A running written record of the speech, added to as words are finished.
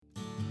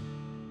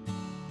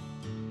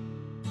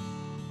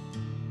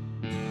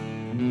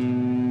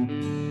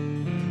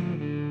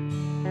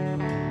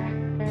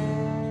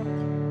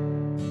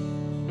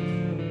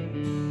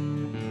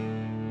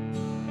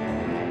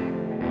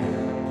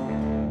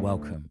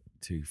Welcome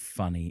to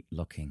Funny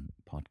Looking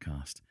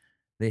Podcast.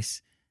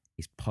 This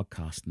is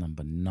podcast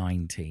number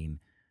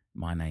 19.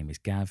 My name is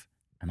Gav,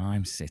 and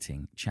I'm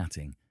sitting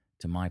chatting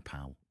to my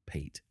pal,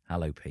 Pete.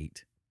 Hello,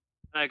 Pete.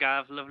 Hello,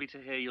 Gav. Lovely to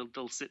hear your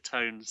dulcet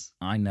tones.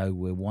 I know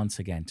we're once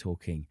again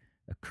talking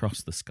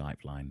across the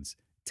Skype lines.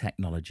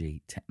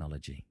 Technology.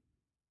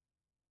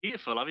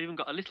 Beautiful. I've even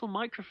got a little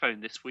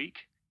microphone this week.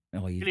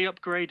 Oh, Really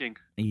upgrading.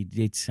 You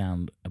did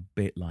sound a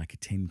bit like a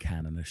tin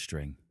can and a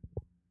string.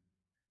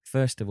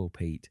 First of all,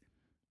 Pete,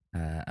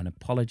 an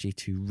apology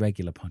to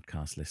regular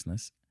podcast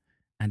listeners,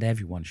 and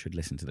everyone should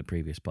listen to the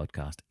previous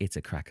podcast. It's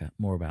a cracker.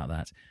 More about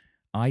that.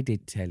 I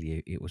did tell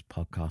you it was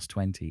podcast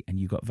 20, and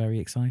you got very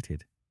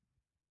excited.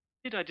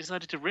 I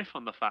decided to riff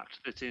on the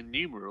fact that in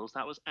numerals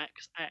that was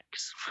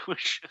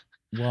XX.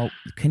 Well,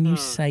 can you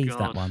save God.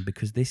 that one,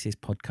 because this is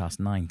podcast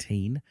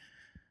 19.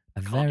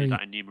 Can't do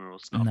that in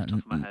numerals. Not off the top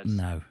of my head.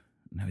 No,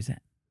 is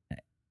it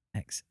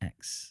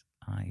XX?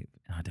 I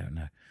don't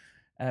know.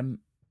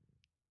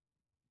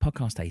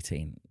 Podcast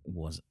 18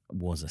 was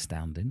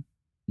astounding.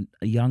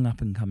 A young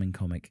up-and-coming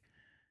comic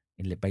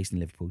based in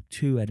Liverpool,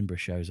 2 Edinburgh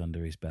shows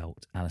under his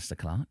belt, Alistair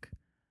Clark.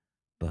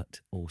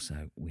 But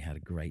also, we had a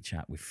great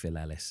chat with Phil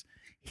Ellis,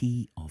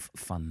 he of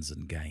Funs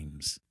and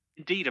Games.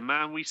 Indeed, a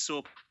man we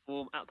saw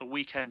perform at the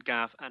weekend,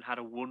 Gav, and had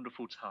a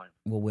wonderful time.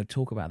 Well, we'll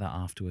talk about that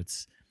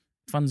afterwards.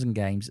 Funs and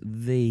Games,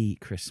 the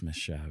Christmas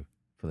show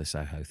for the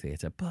Soho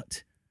Theatre.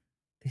 But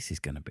this is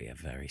going to be a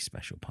very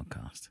special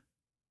podcast.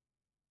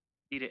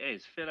 Indeed it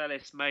is. Phil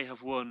Ellis may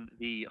have won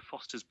the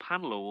Foster's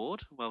Panel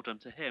Award. Well done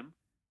to him.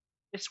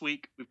 This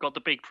week, we've got the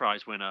big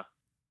prize winner,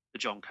 the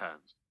John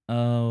Kearns.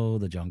 Oh,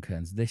 the John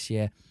Kearns. This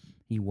year,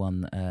 he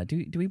won. What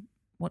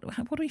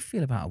do we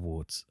feel about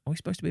awards? Are we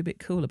supposed to be a bit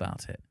cool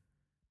about it?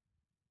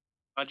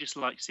 I just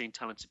like seeing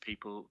talented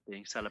people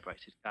being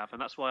celebrated, Gav,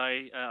 and that's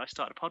why I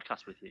started a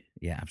podcast with you.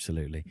 Yeah,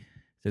 absolutely.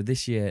 So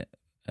this year,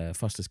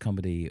 Foster's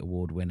Comedy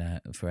Award winner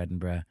for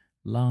Edinburgh.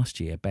 Last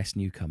year, Best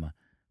Newcomer,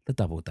 the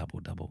double.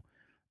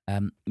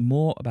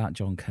 More about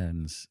John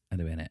Kearns in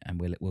a minute,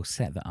 and we'll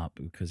set that up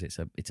because it's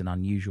an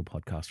unusual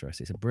podcast for us.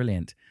 It's a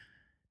brilliant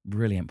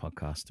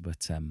podcast,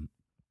 but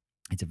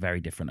it's a very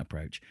different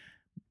approach.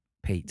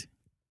 Pete,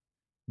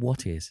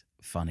 what is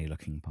Funny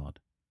Looking Pod?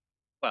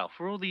 Well,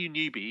 for all the you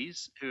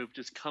newbies who have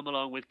just come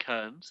along with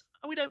Kearns,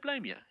 and we don't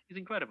blame you, he's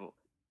incredible.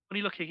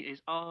 Funny Looking is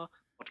our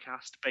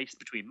podcast based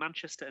between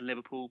Manchester and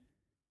Liverpool,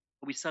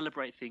 where we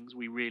celebrate things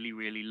we really,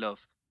 really love.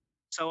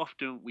 So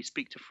often we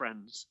speak to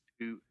friends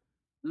who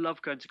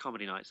love going to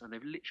comedy nights and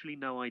they've literally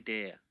no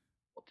idea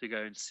what to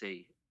go and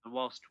see. And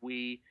whilst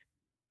we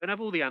don't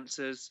have all the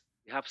answers,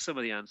 we have some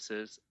of the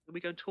answers, and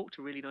we go and talk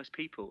to really nice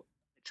people.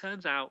 It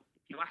turns out,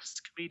 if you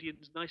ask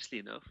comedians nicely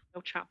enough,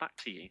 they'll chat back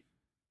to you.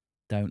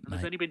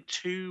 There's only been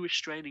 2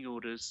 restraining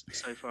orders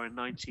so far in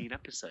 19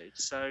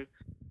 episodes, so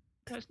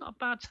it's not a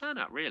bad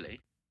turnout,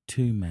 really.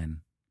 2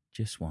 men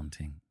just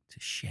wanting to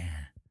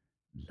share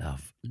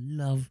love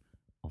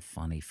of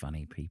funny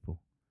people.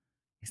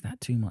 Is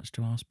that too much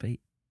to ask, Pete?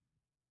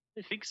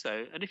 I think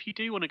so. And if you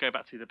do want to go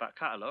back through the back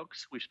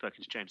catalogues, we've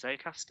spoken to James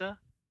Acaster,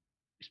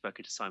 we've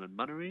spoken to Simon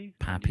Munnery,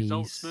 Pappies.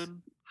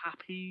 Zaltzman,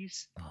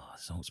 Pappies. Oh,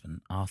 Zaltzman.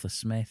 Arthur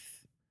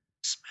Smith.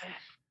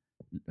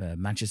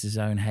 Manchester's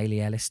own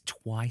Hayley Ellis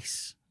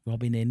twice.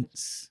 Robin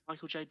Ince.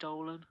 Michael J.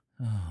 Dolan.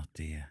 Oh,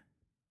 dear.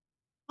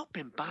 Not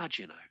been bad,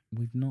 you know.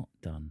 We've not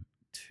done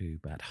too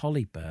bad.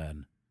 Holly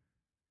Byrne.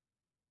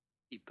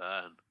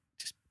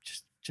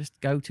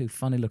 Just go to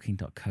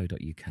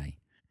funnylooking.co.uk.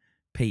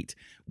 Pete,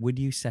 would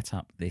you set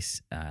up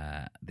this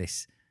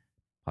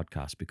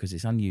podcast, because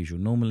it's unusual?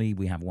 Normally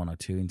we have 1 or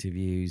 2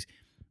 interviews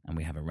and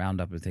we have a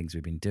roundup of things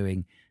we've been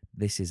doing.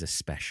 This is a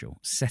special.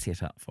 Set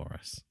it up for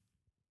us.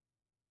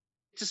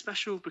 It's a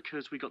special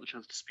because we got the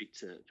chance to speak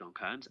to John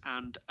Kearns,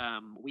 and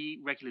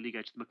we regularly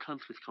go to the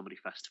Machynlleth Comedy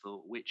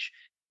Festival, which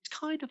is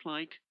kind of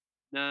like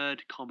nerd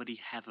comedy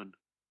heaven.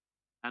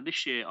 And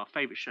this year our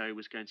favourite show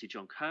was going to see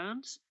John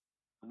Kearns,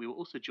 and we were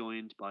also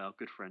joined by our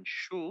good friend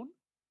Sean,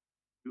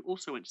 who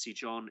also went to see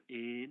John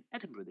in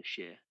Edinburgh this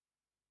year.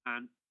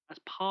 And as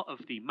part of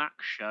the Mac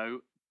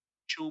show,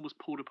 Sean was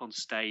pulled up on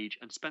stage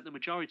and spent the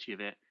majority of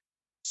it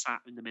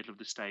sat in the middle of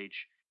the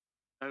stage.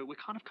 So we're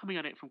kind of coming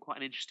at it from quite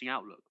an interesting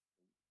outlook.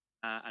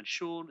 And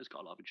Sean has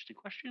got a lot of interesting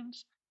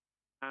questions.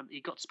 And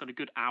he got to spend a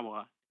good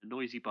hour in a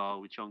noisy bar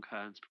with John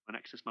Kearns for an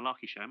Excess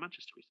Malarkey show in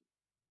Manchester recently.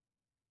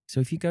 So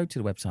if you go to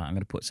the website, I'm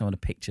going to put some of the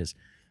pictures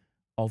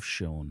of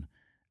Sean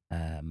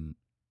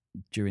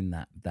during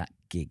that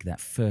gig, that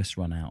first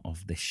run out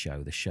of this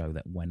show, the show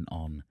that went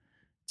on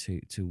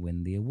to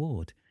win the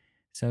award.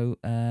 So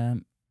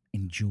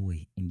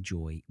enjoy.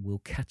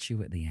 We'll catch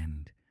you at the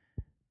end.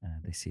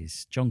 This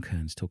is John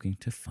Kearns talking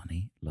to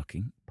Funny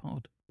Looking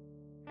Pod.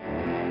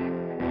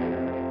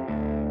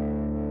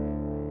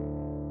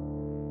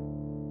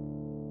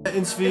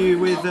 Interview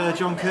with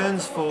John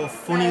Kearns for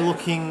Funny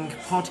Looking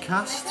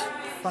Podcast.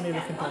 Funny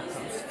Looking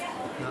Podcast.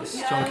 That's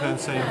John Kern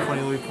saying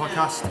Funny Louie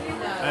podcast.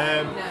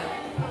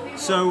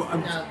 So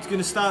I'm going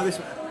to start this.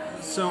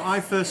 So I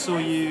first saw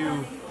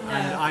you,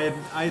 and I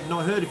had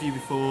not heard of you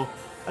before.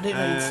 I didn't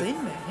know you'd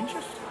seen me.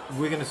 Interesting.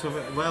 We're going to talk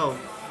about, well,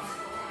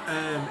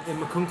 in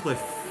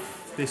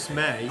Machynlleth this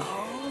May.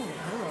 Oh,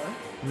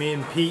 alright. Me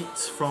and Pete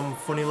from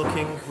Funny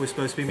Looking were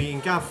supposed to be meeting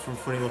Gav from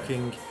Funny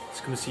Looking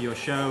to come and see your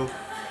show.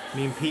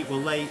 Me and Pete were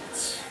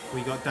late.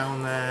 We got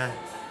down there,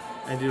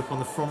 ended up on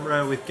the front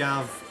row with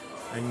Gav,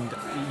 and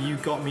you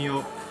got me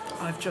up.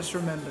 I've just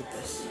remembered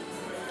this.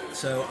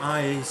 So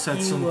I said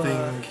You something.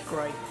 were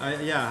great.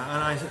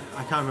 Yeah, and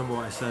I can't remember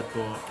what I said,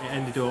 but it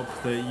ended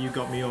up that you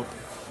got me up.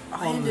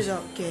 I ended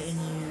up getting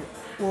you.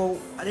 Well,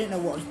 I didn't know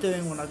what I was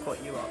doing when I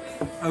got you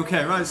up.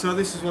 Okay, right. So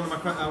this is one of my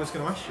questions I was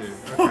going to ask you.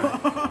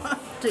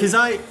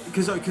 Okay.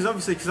 Because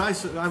obviously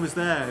I was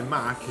there in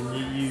Mac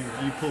and you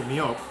pulled me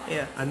up.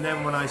 Yeah. And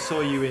then when I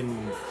saw you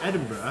in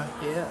Edinburgh,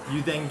 Yeah.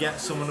 you then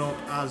get someone up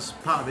as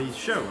part of the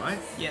show, right?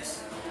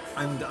 Yes.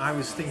 And I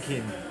was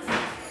thinking,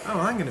 oh,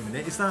 hang on a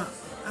minute, is that?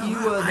 Oh,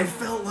 You were I the-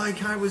 felt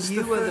like I was.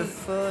 You the were the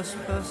first.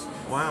 first person.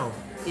 Wow.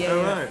 Yeah. All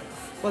yeah. right.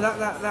 Well,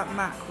 that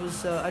Mac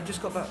was. I just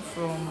got back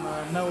from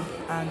Melbourne,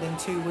 and in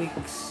 2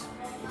 weeks,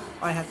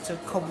 I had to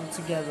cobble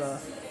together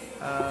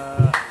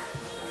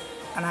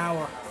an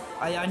hour.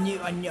 I knew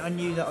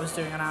that I was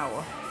doing an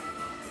hour.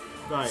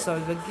 Right. So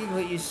the gig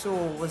that you saw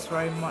was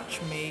very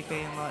much me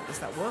being like, does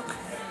that work?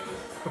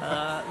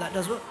 That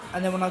does work.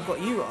 And then when I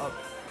got you up,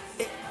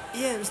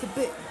 it was the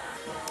bit.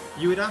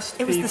 You had asked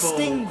It was people. the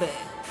Sting bit.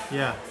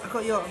 Yeah. I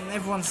got you up and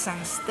everyone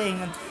sang Sting.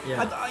 And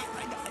Yeah. I,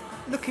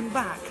 looking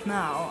back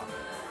now,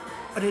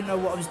 I didn't know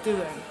what I was doing.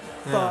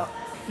 Yeah. But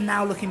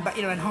now looking back,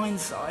 in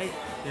hindsight,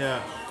 Yeah.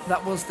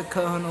 that was the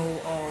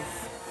kernel of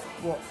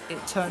what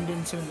it turned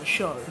into in the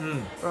show.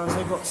 Whereas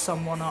I got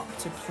someone up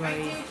to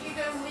play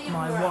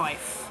my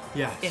wife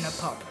Yes. in a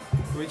pub.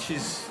 Which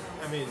is,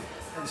 I mean,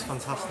 it's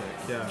fantastic.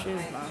 Yeah.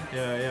 Cheers, man.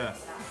 Yeah.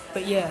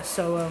 But yeah,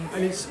 so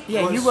And it's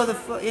yeah, was- you were the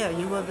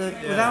you were the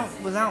Yeah.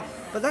 without.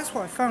 But that's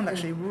what I found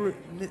actually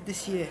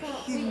this year,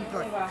 huge,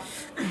 like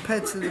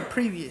compared to the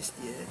previous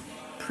year,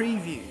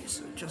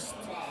 previews are just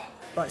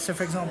like, so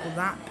for example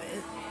that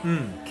bit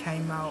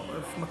came out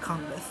of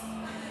Machynlleth,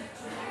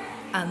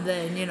 and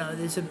then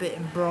there's a bit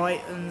in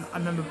Brighton. I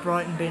remember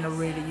Brighton being a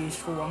really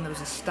useful one. There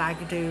was a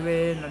stag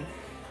doing, and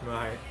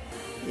Right.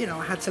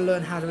 I had to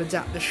learn how to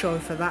adapt the show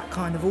for that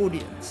kind of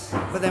audience.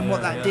 But then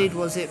what Yeah, that yeah. did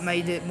was it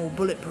made it more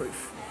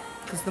bulletproof,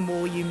 because the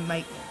more you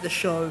make the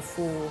show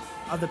for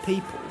other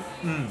people,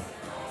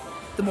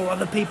 the more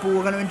other people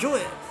were going to enjoy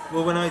it.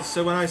 Well, when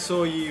I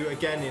saw you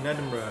again in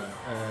Edinburgh,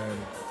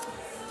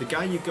 the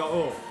guy you got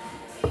up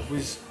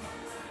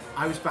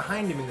I was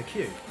behind him in the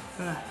queue,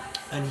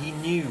 and he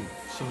knew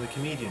some of the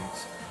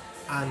comedians,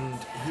 and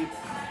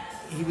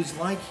he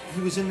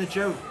was in the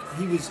joke.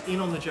 He was in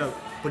on the joke,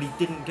 but he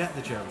didn't get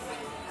the joke,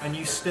 and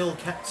you still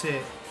kept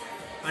it.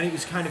 And it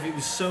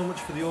was so much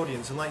for the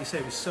audience, and like you say,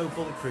 it was so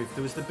bulletproof.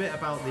 There was the bit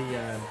about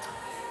the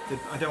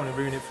I don't want to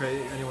ruin it for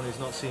anyone who's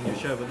not seen your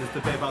show, but there's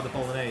the bit about the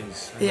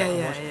bolognese. And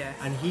Yeah.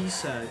 And you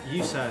said,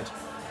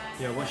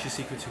 what's your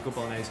secret to good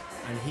bolognese?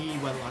 And he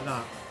went like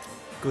that,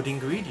 good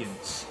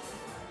ingredients.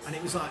 And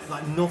it was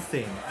like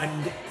nothing.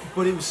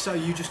 But it was so,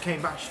 you just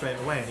came back straight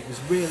away, and it was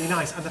really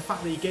nice. And the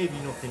fact that he gave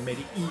you nothing made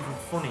it even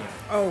funnier.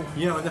 Oh.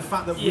 And the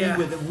fact that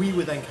we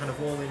were then kind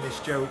of all in this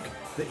joke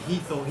that he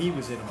thought he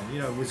was in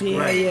on, was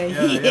great. Yeah.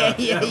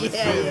 It was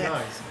really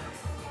nice.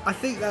 I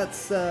think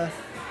that's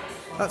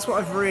what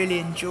I've really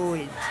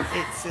enjoyed.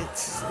 It's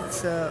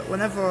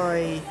whenever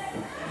I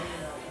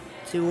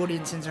do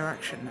audience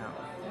interaction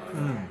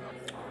now,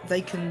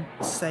 they can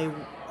say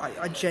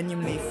I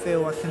genuinely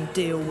feel I can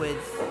deal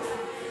with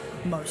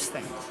most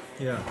things.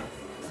 Yeah.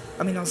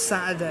 I mean, on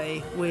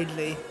Saturday,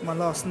 weirdly, my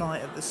last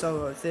night at the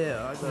Soho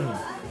Theatre,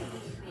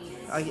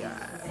 I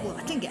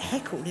didn't get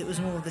heckled. It was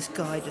more this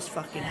guy just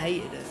fucking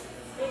hated it,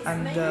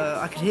 and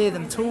I could hear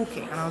them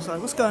talking, and I was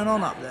like, "What's going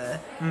on up there?"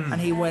 And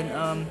he went,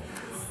 "Oh,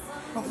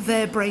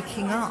 they're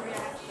breaking up."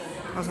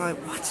 I was like,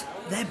 "What?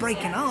 They're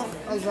breaking up?"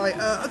 I was like,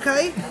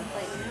 "Okay."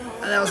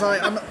 And I was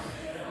like,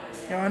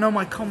 I know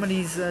my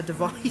comedy's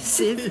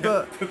divisive,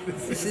 but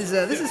this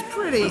is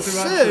pretty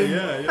soon.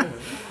 Yeah.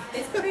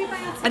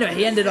 Anyway,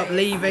 he ended up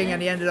leaving,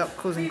 and he ended up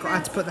causing. I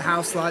had to put the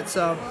house lights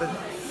up. And,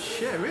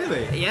 Shit,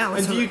 really? Yeah,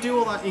 And do you do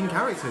all that in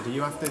character? Do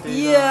you have to do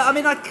yeah, that? I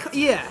mean,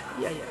 yeah.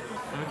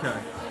 Okay.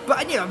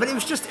 But but it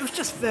was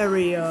just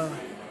very.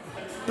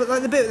 But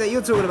like the bit that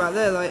you're talking about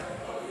there, like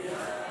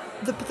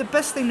the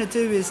best thing to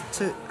do is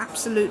to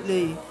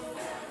absolutely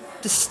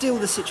distill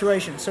the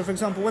situation. So, for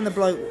example,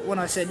 when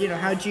I said,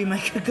 how do you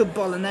make a good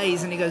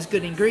bolognese, and he goes,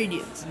 good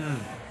ingredients.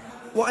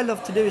 What I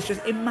love to do is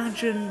just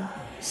imagine,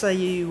 say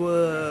you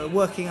were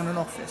working in an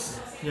office,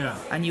 Yeah.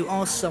 and you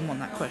asked someone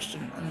that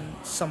question, and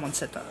someone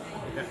said that.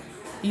 Okay.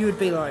 You would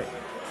be like,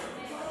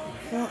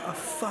 what a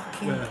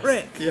fucking Yeah.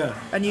 prick. Yeah.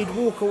 And you'd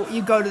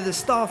go to the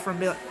staff room and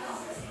be like,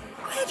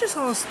 I just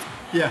asked,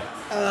 Yeah.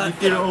 You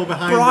did it all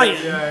behind Brian.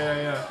 it.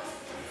 Yeah.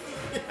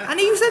 and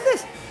he said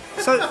this.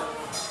 So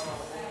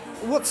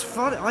what's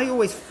funny,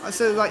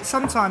 like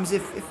sometimes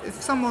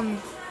if someone,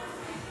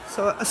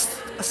 so a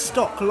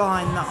stock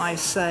line that I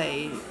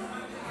say,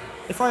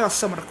 if I ask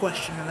someone a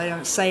question and they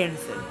don't say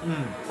anything,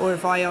 or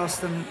if I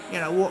ask them,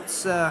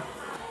 what's, what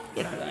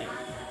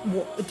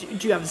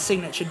do you have a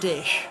signature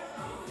dish?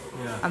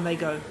 Yeah. And they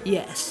go,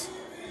 yes.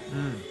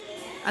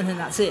 And then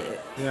that's it.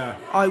 Yeah.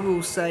 I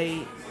will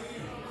say,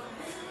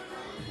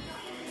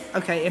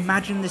 okay,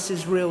 imagine this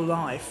is real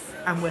life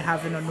and we're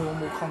having a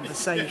normal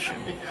conversation.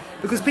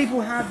 Because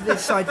people have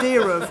this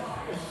idea of,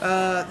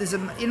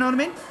 you know what I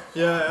mean?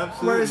 Yeah,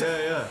 absolutely. Whereas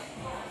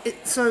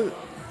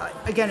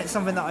again, it's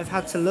something that I've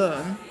had to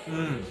learn,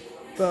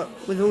 but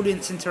with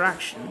audience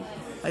interaction,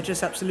 I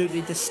just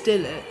absolutely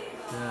distill it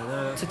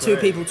to two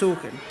people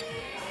talking.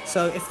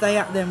 So if they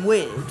act then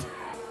weird,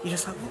 you're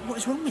just like, what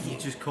is wrong with you? You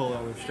just call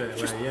on them straight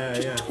away.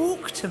 Just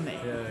talk to me.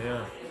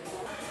 Yeah.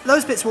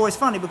 Those bits were always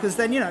funny because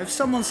then, if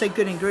someone said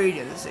good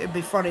ingredients, it'd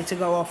be funny to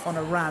go off on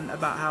a rant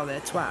about how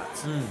they're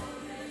twats.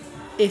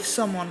 If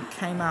someone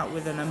came out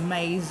with an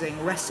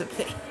amazing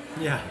recipe,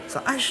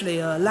 so actually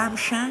a lamb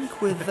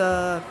shank with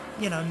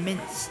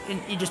mince,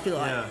 and you just be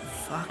like,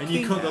 fucking. And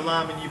you cut the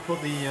lamb and you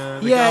put the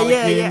garlic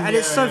in. And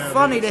it's so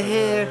funny to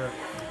hear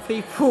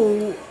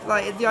people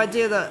like the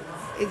idea that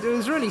it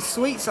was really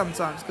sweet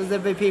sometimes because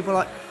there'd be people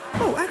like,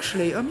 oh,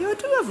 actually, I do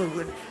have a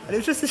good, and it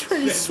was just this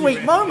really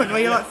sweet moment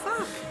where you're like,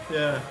 fuck.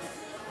 Yeah.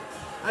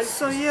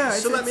 So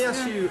let me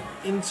ask you,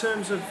 in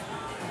terms of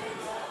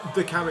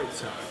the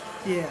character.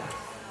 Yeah.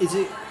 Is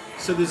it?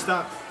 So there's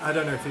that. I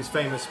don't know if it's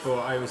famous, but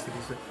I always think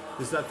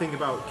there's that thing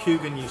about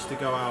Coogan used to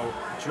go out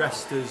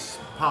dressed as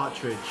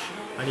Partridge,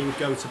 and he would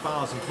go to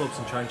bars and clubs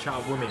and try and chat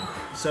with women,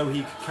 so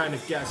he could kind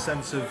of get a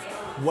sense of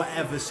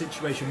whatever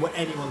situation, what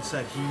anyone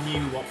said, he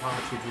knew what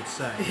Partridge would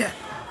say. Yeah.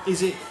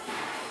 Is it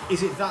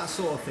that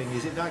sort of thing?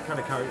 Is it that kind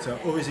of character,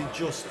 or is it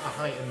just a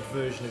heightened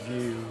version of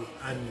you,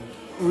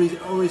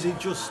 or is it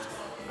just,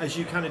 as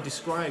you kind of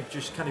described,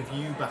 just kind of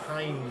you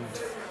behind?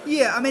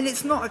 Yeah, I mean,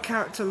 it's not a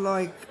character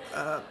like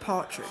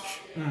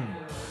Partridge.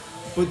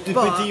 But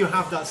do you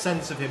have that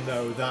sense of him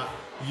though, that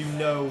you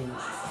know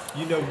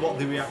what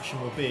the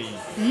reaction will be?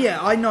 Yeah,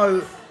 I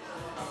know.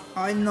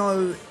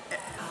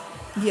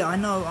 Yeah, I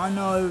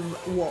know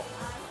what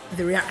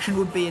the reaction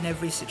would be in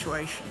every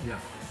situation. Yeah.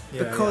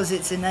 Because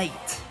it's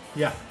innate.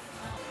 Yeah.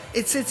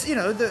 It's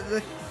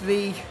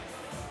the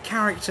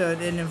character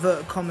in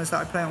inverted commas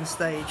that I play on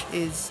stage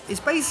is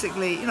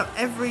basically,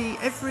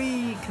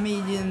 every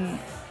comedian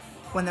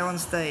when they're on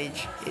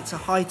stage, it's a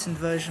heightened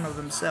version of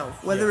themselves.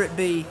 Whether it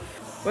be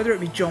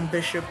John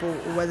Bishop or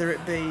whether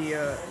it be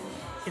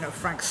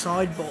Frank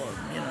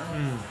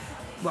Sidebottom,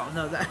 Well,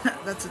 no,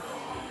 that's a.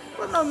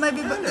 Well, no,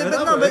 maybe, but it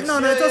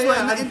does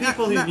work. And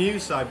people who knew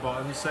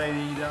Sidebottom say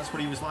that's what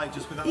he was like,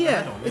 just without the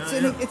head on.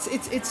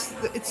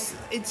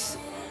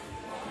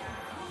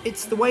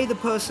 It's the way the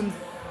person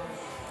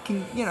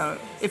can,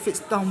 if it's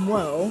done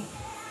well,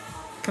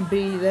 can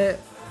be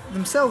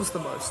themselves the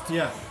most.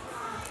 Yeah.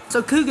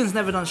 So Coogan's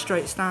never done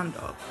straight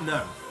stand-up.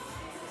 No.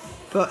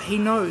 But he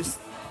knows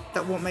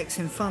that what makes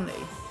him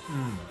funny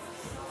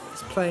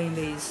is playing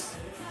these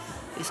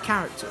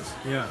characters.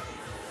 Yeah.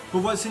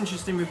 But what's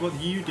interesting with what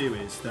you do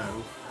is,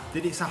 though,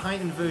 that it's a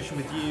heightened version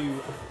with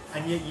you,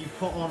 and yet you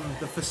put on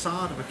the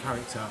facade of a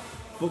character,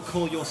 but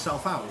call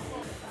yourself out,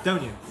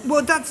 don't you?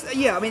 Well, that's,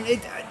 yeah, I mean, it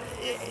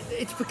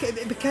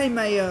became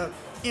a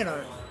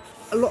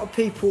lot of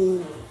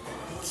people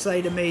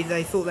say to me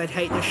they thought they'd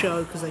hate the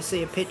show because they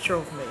see a picture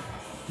of me.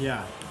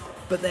 Yeah.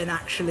 But then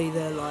actually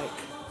they're like,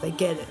 they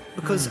get it.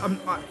 Because I'm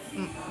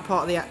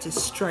part of the act is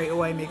straight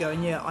away me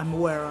going, yeah, I'm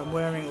aware I'm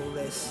wearing all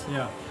this.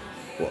 Yeah.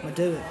 What am I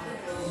doing?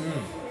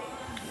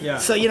 Yeah.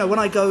 So, when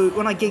I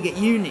gig at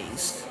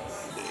unis,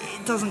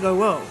 it doesn't go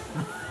well.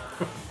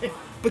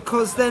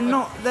 Because they're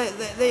not,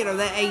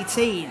 they're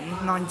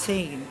 18,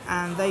 19,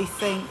 and they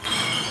think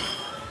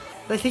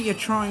you're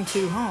trying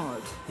too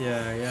hard.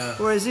 Yeah.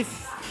 Whereas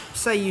if,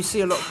 say, you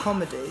see a lot of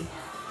comedy,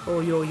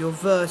 or you're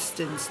versed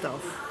in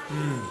stuff,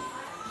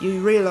 you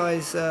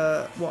realise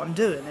what I'm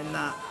doing in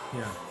that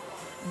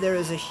there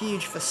is a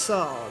huge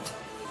facade,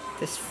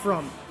 this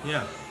front.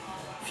 Yeah.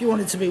 If you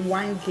want it to be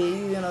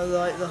wanky,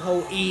 like the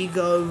whole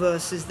ego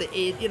versus the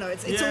id,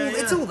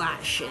 it's all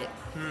that shit.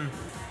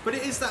 But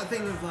it is that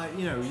thing of like,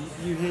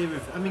 you hear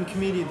of,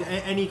 comedian,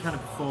 any kind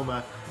of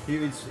performer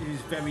who's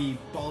very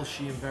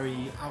bolshy and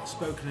very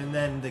outspoken, and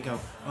then they go,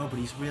 oh, but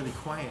he's really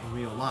quiet in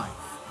real life.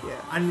 Yeah.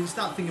 And it's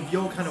that thing of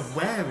you're kind of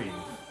wearing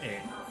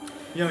it.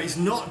 It's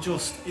not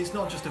just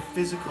a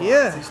physical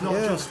act. It's not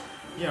just,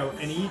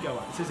 an ego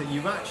act, is it?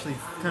 You've actually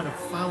kind of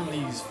found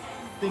these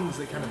things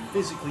that kind of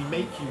physically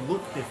make you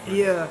look different.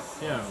 Yeah.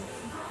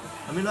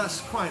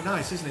 That's quite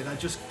nice, isn't it? That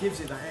just gives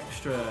it that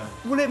extra.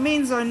 Well, it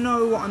means I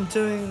know what I'm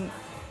doing.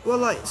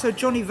 Well, so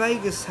Johnny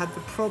Vegas had the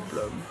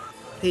problem,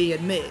 he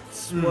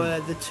admits, where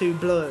the two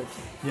blurred.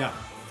 Yeah.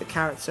 The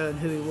character and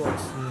who he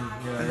was.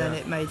 And then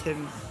it made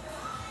him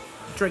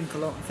drink a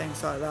lot and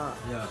things like that.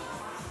 Yeah.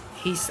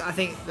 I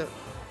think that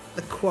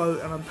the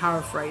quote, and I'm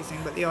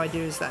paraphrasing, but the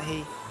idea is that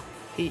he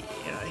he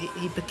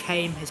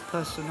became his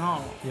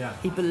persona. Yeah.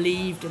 He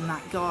believed in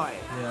that guy,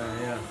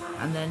 Yeah.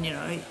 and then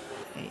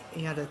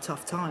he had a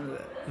tough time with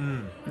it.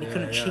 And he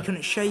Yeah.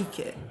 couldn't shake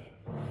it.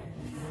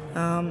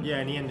 Yeah,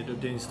 and he ended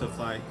up doing stuff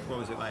like, what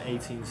was it, like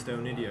 18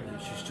 Stone Idiot,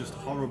 which is just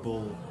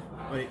horrible,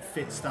 but it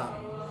fits that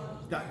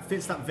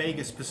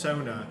Vegas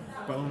persona,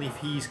 but only if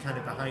he's kind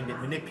of behind it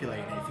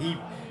manipulating it. If he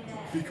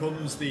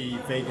becomes the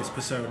Vegas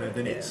persona,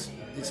 then it's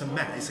a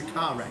mess, it's a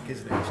car wreck,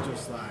 isn't it? It's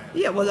just like...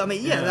 Yeah, well, I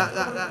mean, Yeah.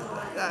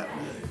 that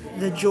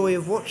the joy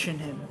of watching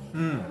him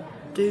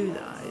do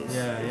that is,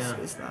 Yeah.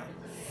 is that.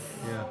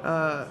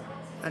 Yeah.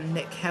 And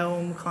Nick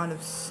Helm kind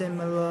of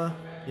similar.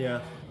 Yeah.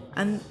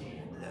 And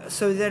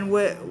so then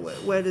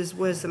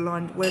where's the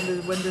line?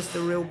 When does the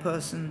real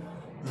person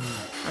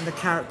and the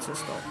character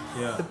stop?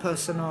 Yeah. The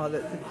persona,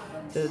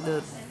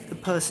 the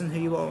person who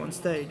you are on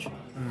stage.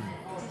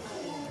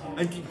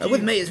 And do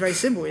With you- me, it's very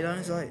simple.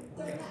 It's like,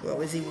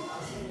 well, is he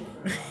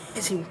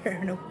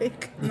wearing a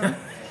wig? No,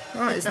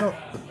 right, it's not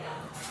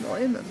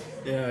him. Then.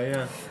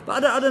 Yeah.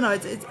 But I don't know.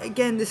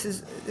 Again, this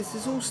is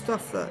all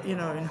stuff that in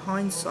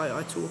hindsight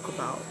I talk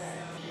about,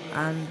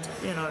 and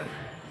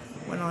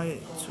when I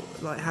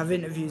have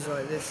interviews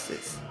like this,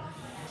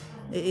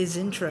 it is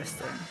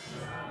interesting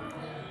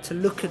to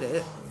look at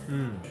it.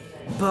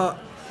 But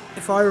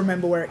if I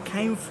remember where it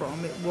came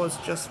from, it was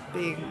just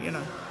being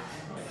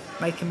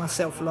making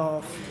myself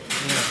laugh,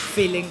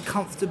 feeling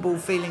comfortable,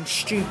 feeling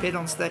stupid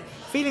on stage,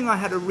 feeling I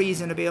had a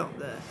reason to be up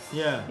there.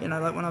 Yeah.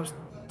 Like when I was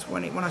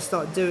 20, when I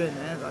started doing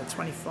it, like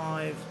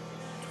 25.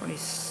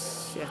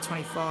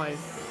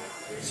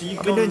 So you've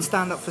I've been doing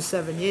stand-up for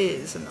 7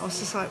 years, and I was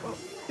just like, well,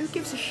 who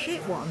gives a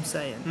shit what I'm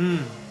saying?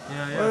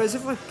 Yeah. Whereas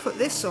if I put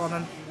this on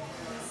and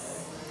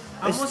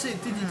And was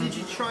it? Did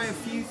you try a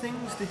few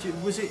things?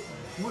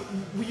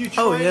 Were you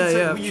Oh, trying?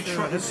 yeah. Were you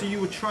so you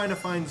were trying to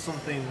find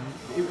something.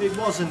 It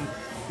wasn't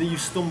that you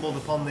stumbled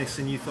upon this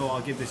and you thought,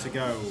 I'll give this a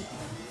go.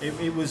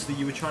 It was that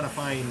you were trying to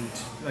find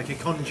like a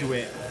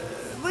conduit.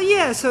 well,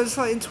 yeah. So it's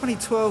like in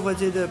 2012 I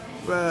did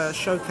a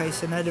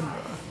showcase in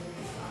Edinburgh,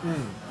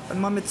 and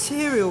my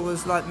material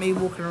was like me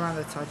walking around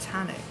the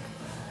Titanic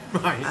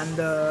Right.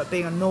 and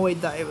being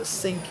annoyed that it was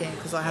sinking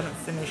because I hadn't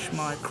finished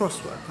my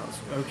crossword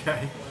puzzle.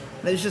 Okay.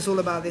 And it was just all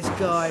about this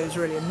guy who's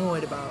really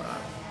annoyed about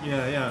that.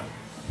 Yeah.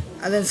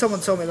 And then someone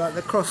told me like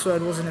the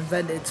crossword wasn't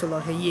invented till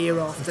like a year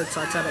after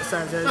Titanic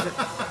sank. So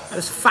it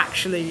was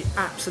factually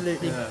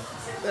absolutely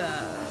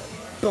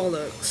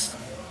bollocks.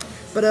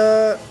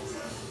 But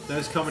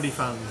Those comedy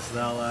fans,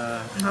 they'll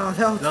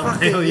they'll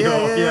fuck nail it. you Yeah,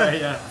 off. yeah.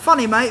 Yeah.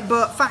 Funny, mate,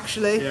 but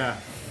factually. Yeah.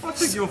 I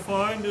think you'll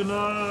find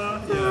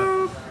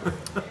yeah.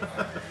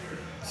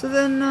 So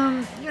then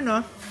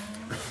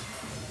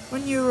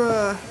when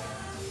you're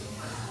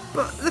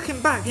but looking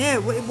back, yeah,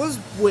 it was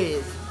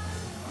weird.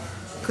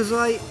 Because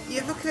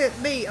you're looking at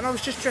me and I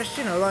was just dressed,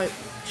 like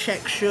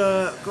check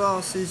shirt,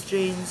 glasses,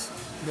 jeans,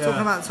 Yeah.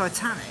 talking about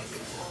Titanic.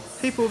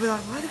 People will be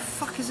like, why the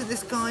fuck isn't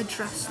this guy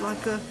dressed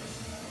like a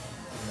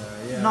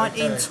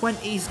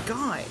 1920s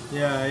guy?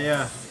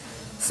 Yeah.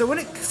 So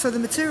the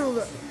material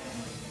that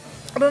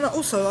I don't know.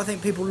 Also, I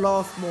think people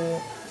laugh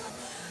more.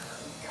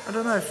 I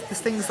don't know if the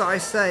things that I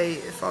say,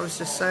 if I was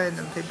just saying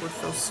them, people would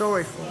feel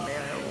sorry for me.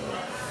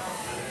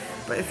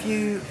 But if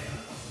you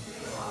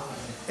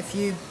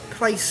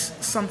place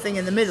something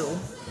in the middle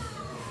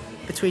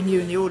between you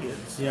and the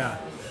audience, Yeah.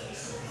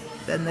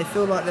 then they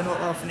feel like they're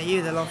not laughing at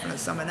you; they're laughing at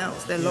someone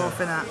else. They're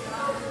laughing at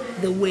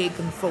the wig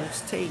and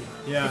false teeth.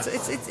 Yeah.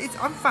 It's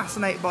I'm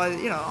fascinated by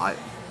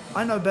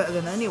I know better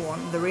than anyone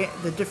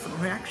the different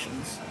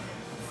reactions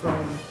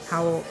from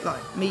how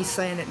me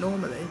saying it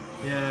normally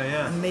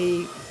Yeah. and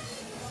me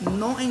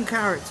not in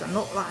character,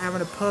 not like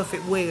having a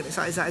perfect wig and it's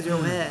like, is that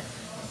your hair?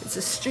 It's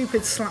a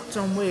stupid slapped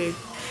on wig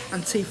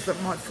and teeth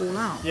that might fall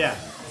out. Yeah.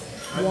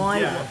 Why?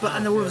 Yeah. But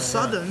and all of a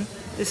sudden,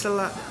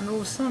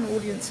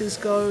 audiences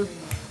go,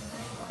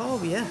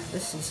 oh yeah,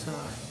 this is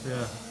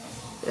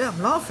Yeah.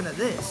 I'm laughing at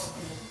this.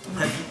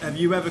 Have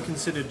you ever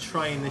considered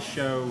trying this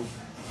show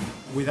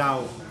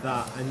without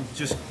that and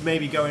just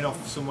maybe going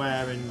off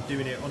somewhere and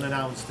doing it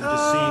unannounced and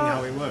just seeing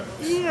how it works?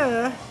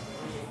 Yeah,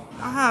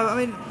 I have.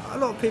 I mean, a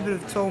lot of people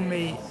have told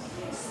me.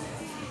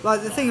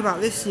 Like the thing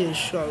about this year's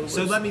show.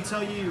 So let me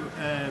tell you,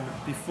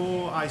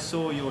 before I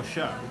saw your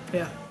show,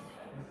 Yeah.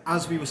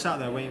 as we were sat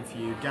there waiting for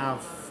you,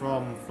 Gav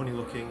from Funny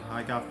Looking,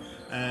 hi Gav,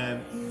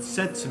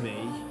 said to me,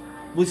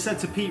 well, he said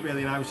to Pete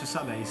really, and I was just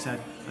sat there, he said,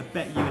 I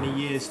bet you in a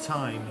year's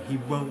time he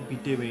won't be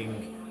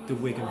doing the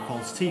wig and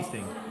false teeth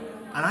thing.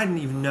 And I didn't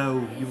even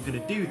know you were going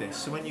to do this,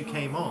 so when you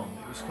came on,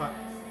 it was quite...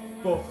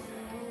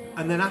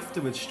 And then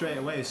afterwards, straight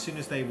away, as soon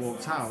as they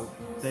walked out,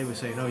 they were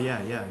saying, oh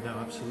yeah, no,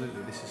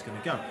 absolutely, this is going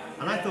to go.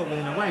 And I thought, well,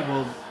 in a way,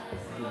 well,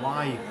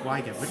 why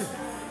get rid of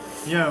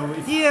it?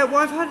 Yeah, well,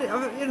 I've had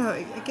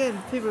it.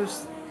 Again, people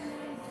have.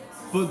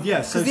 But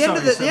yeah, so the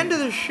end of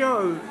the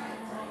show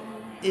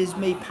is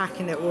me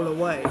packing it all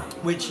away.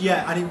 Which,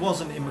 yeah, and it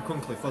wasn't in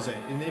McCuncliffe, was it?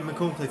 In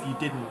McCuncliffe, you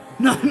didn't.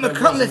 No, in it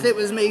McCulleth, wasn't- it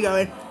was me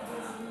going,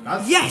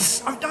 That's-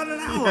 yes, I've done an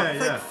hour. Yeah,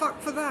 Thank yeah. fuck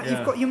for that. Yeah.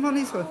 You've got your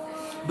money's worth.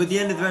 But the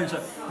end of the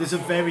event, there's a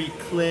very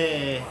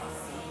clear,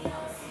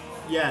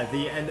 yeah,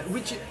 the end,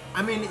 which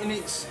I mean, in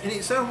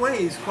its own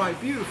way, is quite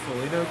beautiful.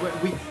 You know,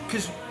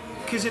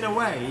 because in a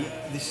way,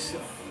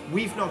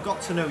 we've not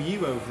got to know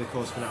you over the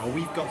course of an hour.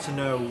 We've got to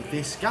know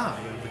this guy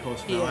over the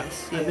course of an hour,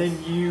 and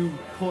then you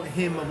put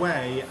him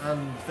away,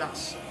 and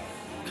that's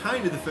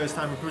kind of the first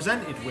time we're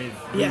presented with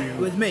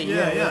with me.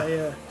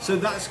 Yeah. So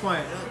that's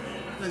quite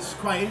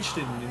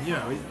interesting, and you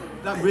know,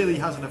 that really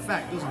has an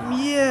effect, doesn't it?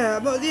 Yeah,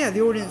 but yeah,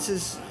 the audience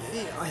is,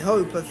 I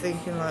hope, are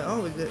thinking like,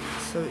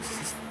 so it's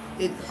just,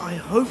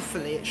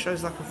 hopefully it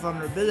shows like a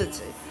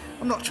vulnerability.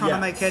 I'm not trying to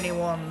make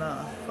anyone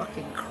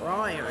fucking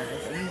cry or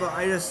anything, but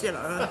I just, you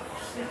know,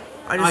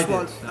 I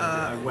want.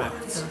 I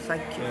wept.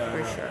 Thank you,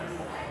 appreciate it.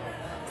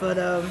 But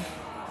do you know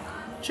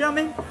what I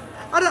mean?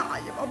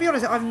 I'll be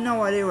honest, I have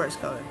no idea where it's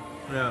going.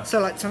 Yeah. So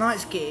like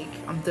tonight's gig,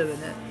 I'm doing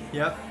it.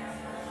 Yep.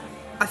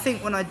 I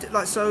think when I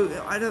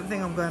don't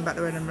think I'm going back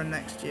to Edinburgh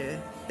next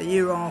year. The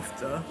year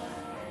after,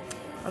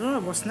 I don't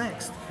know what's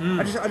next.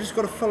 I just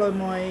got to follow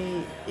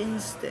my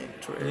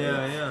instinct, really.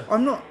 Yeah.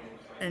 I'm not,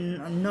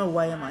 in no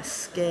way am I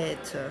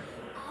scared to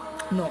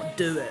not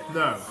do it.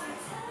 No.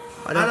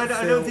 I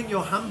don't think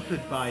you're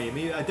hampered by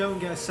him. I don't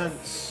get a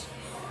sense.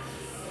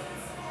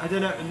 I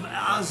don't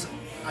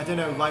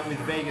know. Like with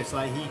Vegas,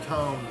 like he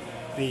can't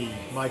be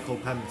Michael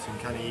Pemberton,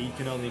 can he? He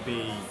can only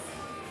be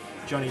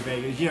Johnny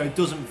Vegas. You know, it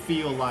doesn't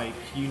feel like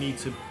you need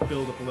to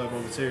build up a load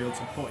more material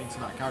to put into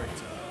that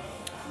character.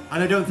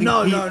 And I don't think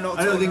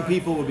I don't think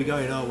people would be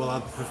going, oh well, I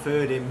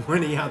preferred him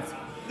when he had.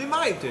 They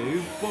might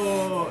do,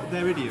 but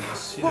they're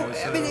idiots. You know,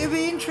 so. I mean, it'd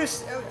be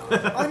interesting.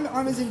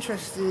 I'm as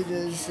interested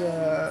as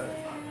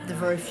the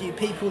very few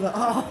people that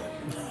are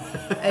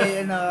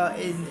in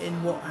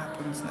what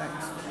happens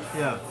next.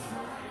 Yeah.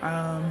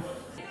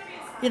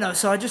 You know,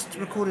 so I just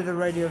recorded a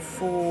Radio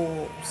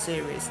 4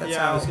 series. That's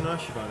I was going to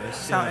ask you about this.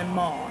 It's out in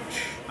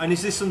March. And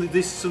is this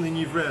something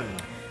you've written?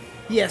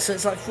 Yeah, so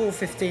it's like 4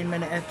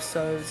 15-minute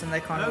episodes, and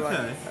they kind of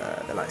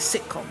they're like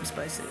sitcoms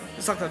basically.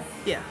 It's like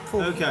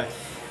full. Okay.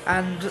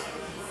 And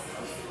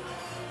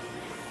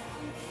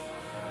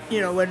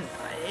you know, when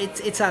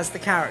it's as the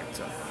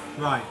character.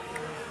 Right.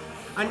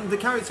 And the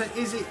character,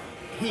 is it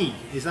he?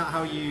 Is that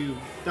how you?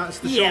 That's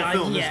the short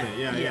film, isn't it?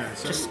 Yeah.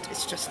 So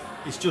it's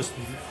just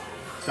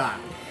that.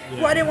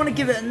 Well, I didn't want to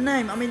give it a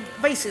name. I mean,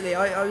 basically,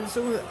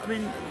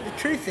 the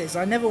truth is,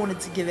 I never wanted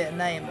to give it a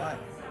name. Like,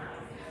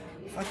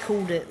 if I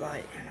called it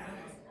like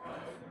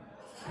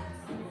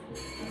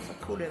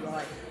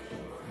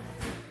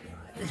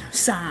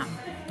Sam.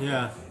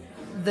 Yeah.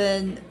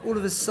 Then all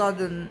of a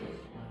sudden,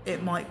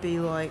 it might be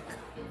like,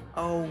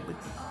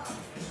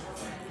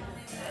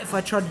 if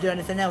I tried to do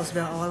anything else, I'd be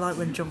like, I like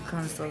when John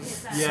Kearns does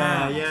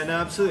Sam. Yeah, no,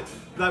 absolutely.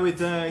 Like with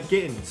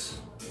Gittins.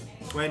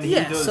 When he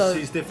does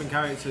his different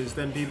characters,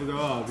 then people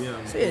go,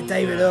 So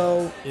David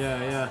Earl.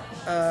 Yeah.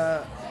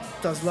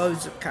 Does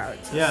loads of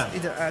characters.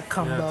 Yeah.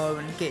 Cumbo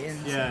and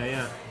Gittins.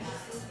 Yeah.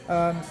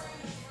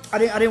 I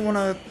didn't want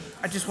to.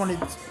 I just wanted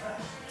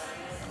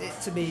it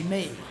to be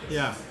me.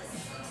 Yeah.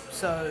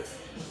 So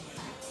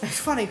it's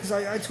funny because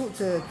I talk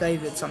to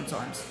David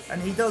sometimes,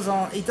 and he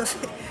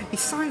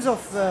signs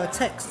off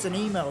texts and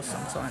emails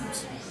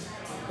sometimes,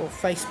 or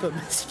Facebook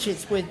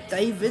messages with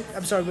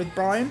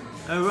Brian.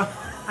 Oh right.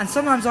 And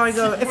sometimes I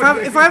go, if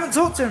I haven't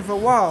talked to him for a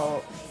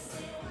while,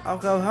 I'll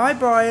go, hi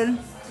Brian.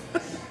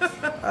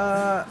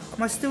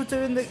 Am I still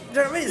doing the? Do you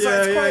know what I mean?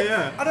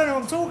 Yeah. I don't know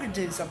who I'm talking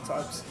to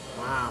sometimes.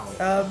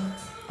 Wow.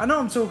 I know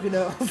I'm talking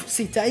to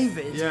obviously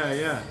David.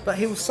 Yeah. But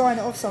he'll sign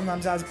it off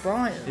sometimes as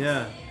Brian.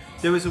 Yeah.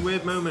 There was a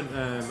weird moment.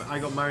 I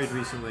got married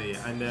recently,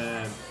 and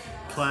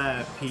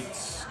Claire,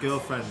 Pete's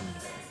girlfriend,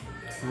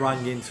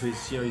 rang into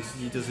his.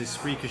 He does his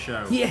Spreaker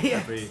show.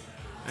 Yeah.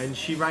 And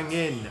she rang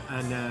in,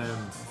 and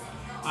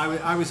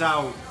I was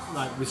out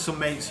like with some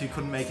mates who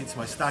couldn't make it to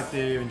my stag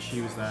do, and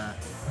she was there,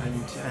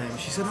 and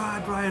she said,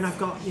 "Alright, Brian, I've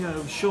got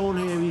Sean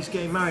here. He's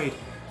getting married."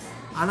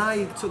 And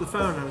I took the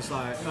phone and I was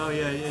like, "Oh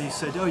yeah." He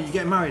said, "Oh, you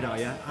getting married, are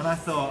you?" And I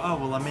thought, "Oh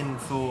well, I'm in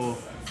for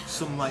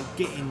some like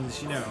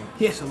Gittins, Yeah.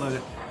 a load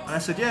of." And I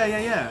said, "Yeah."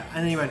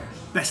 And then he went,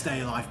 "Best day of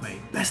your life, mate.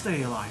 Best day of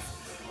your life."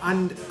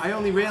 And I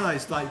only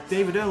realised like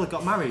David Earl had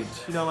got married,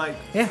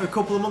 a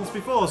couple of months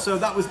before. So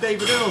that was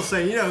David Earl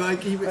saying,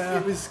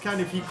 it was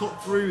kind of, he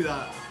cut through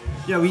that.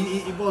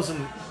 It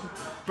wasn't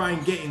Brian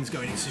Gittins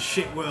going, "It's a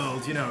shit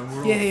world," and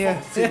we're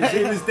all fucked.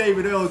 It was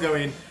David Earl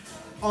going,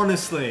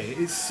 "Honestly,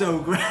 it's so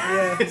great.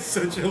 Yeah. It's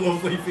such a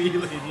lovely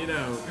feeling,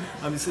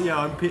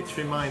 I'm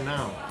picturing mine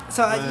now."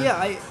 So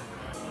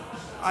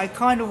I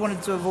kind of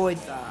wanted to avoid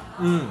that.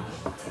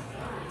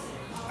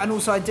 And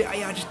also I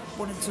just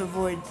wanted to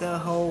avoid the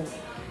whole.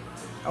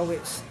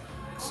 It's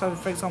so.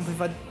 For example,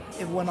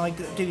 if when I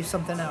do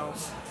something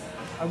else,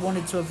 I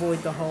wanted to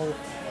avoid the whole.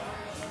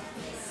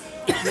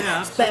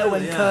 Yeah, it's better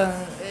when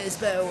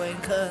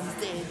Kearns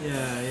did.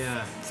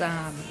 Yeah.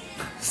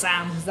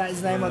 Sam, is that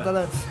his name? Yeah. I don't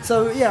know.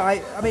 So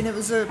I mean, it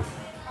was a.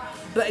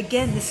 But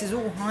again, this is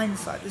all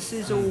hindsight. This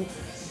is all.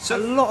 So a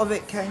lot of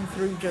it came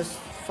through just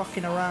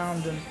fucking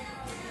around and.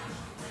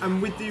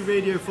 And with the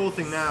Radio 4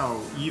 thing now,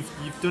 you've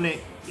done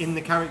it in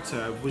the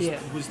character. Yeah.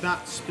 Was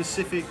that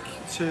specific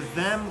to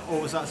them,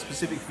 or was that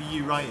specific for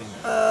you writing?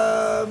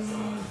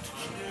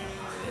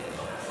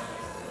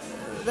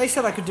 They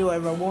said I could do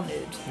whatever I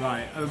wanted.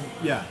 Right.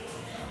 Yeah.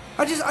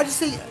 I just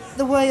think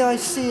the way I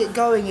see it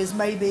going is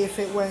maybe if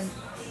it went.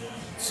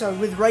 So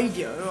with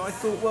radio, I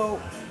thought,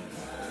 well,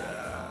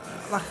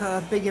 like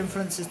a big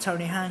influence is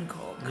Tony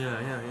Hancock. Yeah.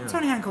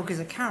 Tony Hancock is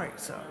a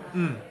character.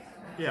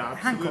 Yeah.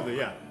 Hancock. Absolutely.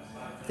 Yeah.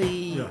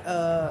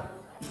 The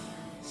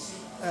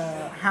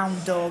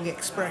hound dog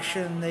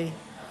expression, the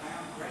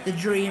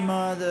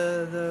dreamer,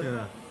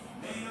 the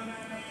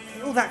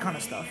all that kind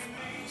of stuff.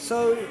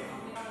 So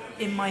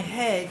in my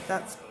head,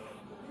 that's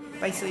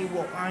basically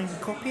what I'm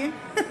copying.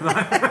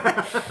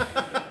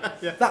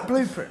 That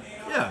blueprint.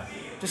 Yeah.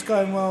 Just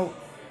going, well,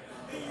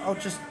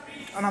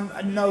 and I'm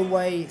in no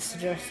way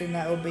suggesting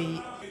that it'll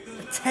be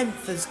a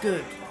tenth as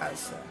good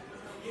as.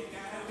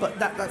 But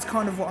that's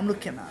kind of what I'm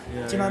looking at.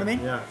 Yeah, Do you know what I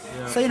mean? Yeah.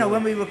 So you know,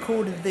 when we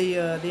recorded the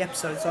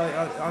episodes,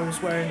 I was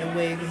wearing the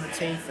wig and the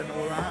teeth and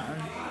all that,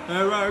 and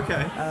Oh right.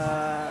 Okay.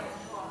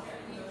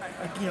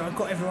 I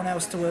got everyone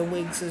else to wear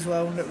wigs as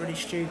well and look really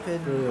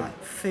stupid, and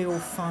like feel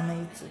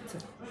funny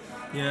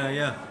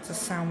to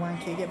sound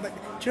wanky again. But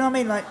do you know what I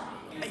mean? Like,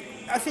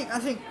 I think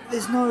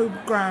there's no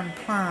grand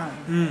plan.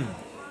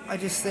 I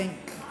just think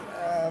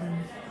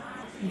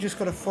you just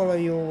got to follow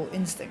your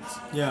instincts.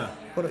 Yeah.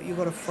 You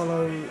got to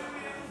follow.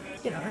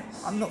 You know,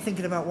 I'm not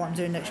thinking about what I'm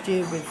doing next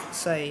year with,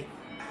 say,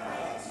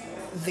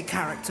 the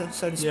character,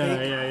 so to speak.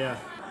 Yeah.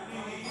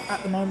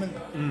 At the moment,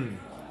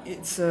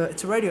 it's a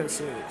radio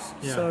series,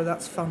 Yeah. so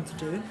that's fun to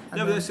do.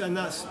 No, but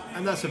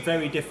that's a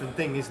very different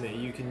thing, isn't it?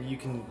 You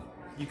can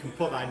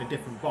put that in a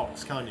different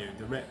box, can't you?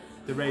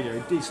 The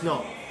radio, it's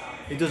not.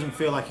 It doesn't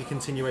feel like a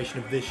continuation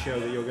of this show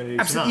that you're going to do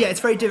Absolutely, tonight. yeah, it's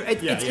very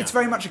different. Yeah. It's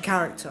very much a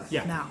character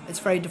now. It's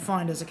very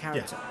defined as a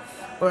character.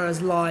 Whereas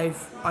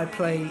live, I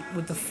play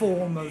with the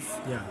form of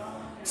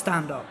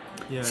stand-up.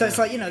 Yeah, So it's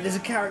like, you know, there's a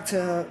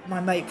character, my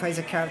mate plays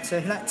a character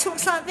who like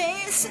talks like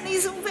this, and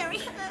he's all very...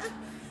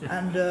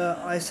 And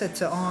I said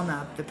to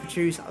Arnab, the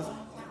producer,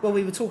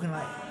 we were talking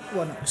like...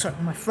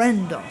 my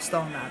friend asked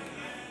Arnab,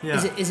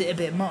 is it a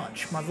bit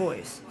much, my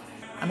voice?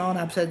 And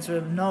Arnab said to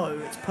him, no,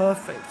 it's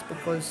perfect,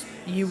 because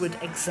you would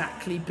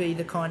exactly be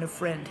the kind of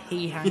friend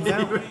he hangs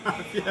out with.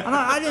 And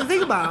I didn't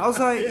think about it. I was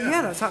like,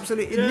 that's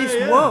absolutely... In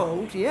this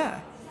world,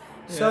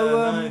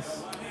 So,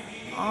 Nice.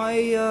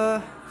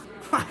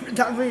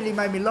 that really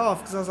made me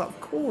laugh, because I was like,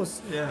 of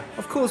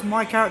course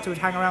my character would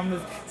hang around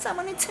with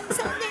someone who turns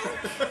out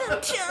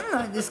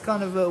like this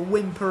kind of a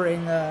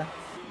whimpering,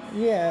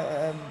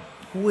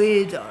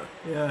 weirdo.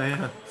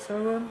 Yeah.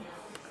 So,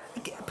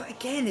 but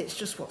again, it's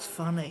just what's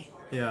funny.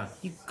 Yeah.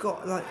 You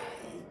got like,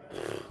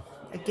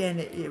 again,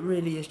 it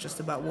really is just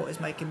about what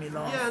is making me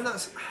laugh. Yeah, and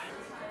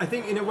I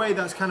think in a way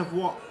that's kind of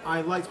what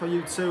I liked about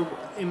you. So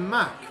in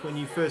Mac, when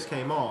you first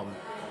came on,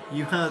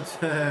 you had...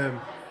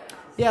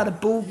 the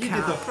ball you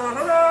cap. did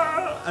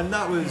and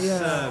that was...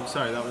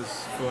 sorry, that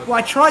was... Well,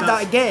 I tried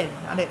that again,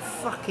 and it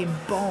fucking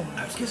bombed.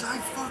 Because I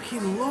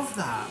fucking love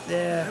that.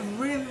 Yeah. I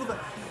really love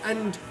that.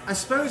 And I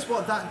suppose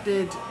what that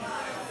did...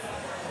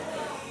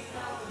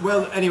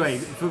 Well, anyway,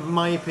 for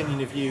my opinion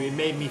of you, it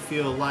made me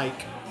feel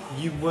like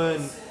you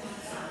weren't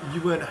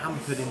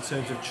hampered in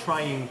terms of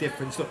trying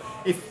different stuff.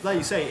 If, like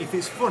you say, if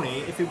it's funny,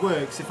 if it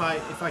works, if I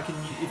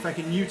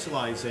can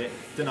utilize it,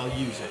 then I'll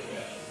use it.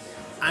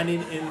 And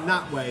in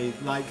that way,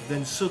 like,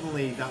 then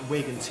suddenly that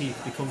wig and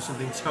teeth become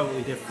something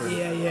totally different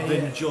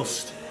than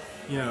just,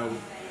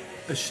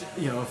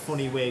 a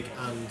funny wig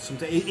and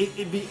something.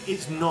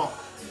 It's not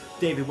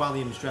David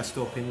Walliams dressed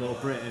up in Little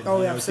Britain.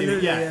 Oh,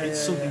 absolutely.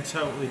 It's something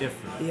totally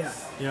different. Yeah.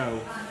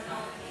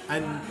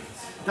 And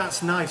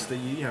that's nice that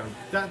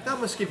that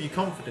must give you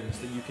confidence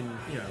that you can,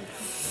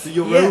 that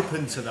you're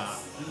open to that.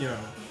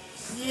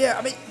 Yeah,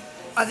 I mean,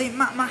 I think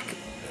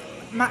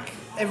Mac,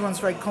 everyone's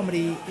very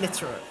comedy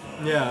literate.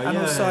 And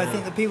also, I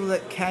think the people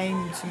that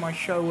came to my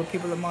show were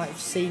people that might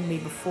have seen me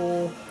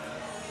before.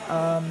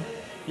 Or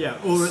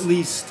at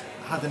least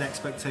had an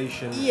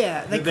expectation.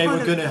 That they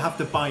were going to have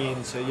to buy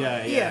into.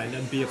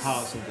 And be a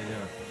part of something.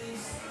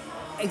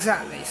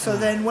 Exactly. So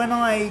then, when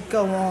I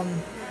go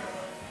on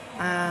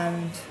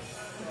and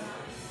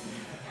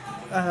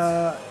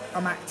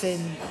I'm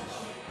acting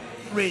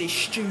really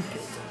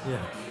stupid,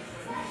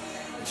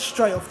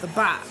 straight off the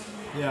bat,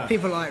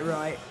 people are like,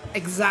 right,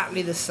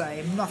 exactly the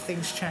same,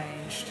 nothing's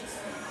changed,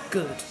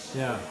 good.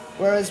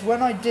 Whereas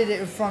when I did it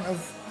in front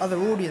of other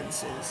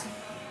audiences,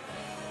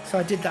 so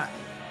I did that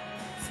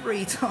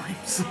 3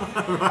 times.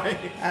 Right.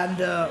 And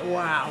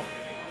wow.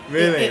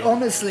 Really? It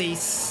honestly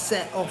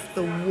set off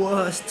the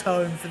worst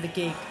tone for the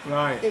gig.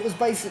 Right. It was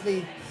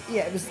basically,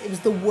 it was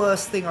the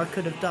worst thing I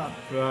could have done.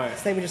 Right.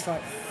 So they were just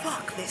like,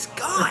 fuck this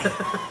guy.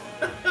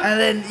 And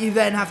then you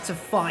have to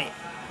fight.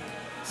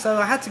 So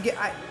I had to get...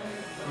 I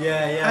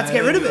had to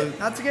get rid of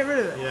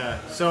it. Yeah.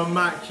 So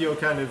Mac, you're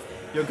going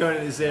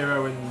at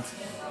 0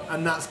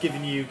 and that's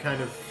giving you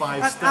kind of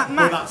 5 steps.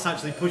 But that's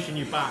actually pushing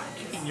you back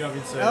and you're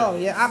having to... Oh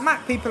yeah, at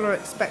Mac people are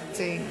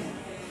expecting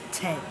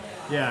 10.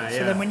 Yeah, So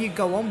yeah. then when you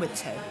go on with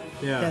 10,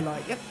 Yeah. they're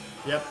like, yep.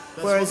 Yep.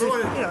 That's Whereas if,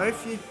 what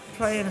if you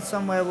play in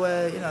somewhere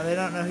where, they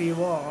don't know who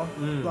you are,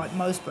 Mm. like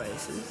most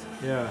places,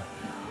 Yeah.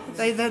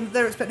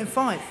 they're expecting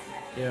 5,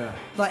 Yeah.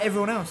 like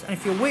everyone else. And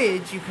if you're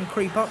weird, you can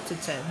creep up to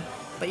 10,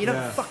 but you don't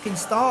Yeah. fucking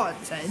start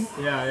at 10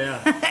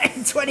 Yeah, yeah.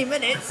 in 20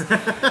 minutes.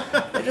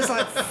 They're just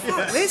like,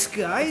 fuck this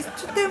guy, he's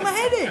just doing my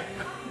head in.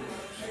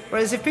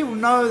 Whereas if people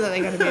know that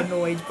they're going to be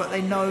annoyed, but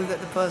they know that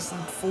the person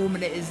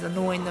performing it is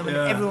annoying them and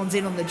Yeah. everyone's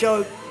in on the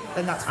joke,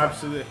 then that's fine.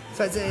 Absolutely.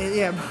 So it's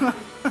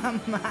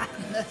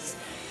madness.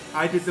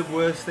 I did the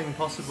worst thing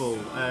possible.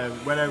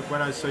 When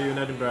I saw you in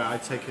Edinburgh,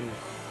 I'd taken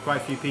quite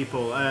a few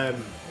people.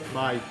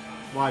 My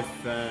wife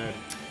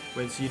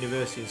went to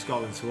university in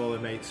Scotland, so all her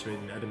mates are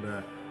in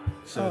Edinburgh.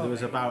 So there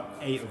was about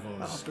 8 of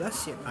Oh, us.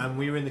 bless you. And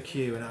we were in the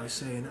queue, and I was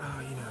saying,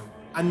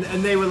 and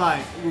they were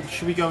like, well,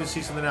 should we go and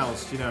see something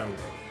else?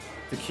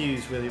 The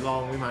queue's really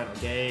long, we might not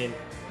get in.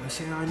 And I was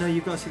saying, no,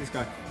 you've got to see this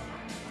guy.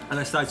 And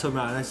I started talking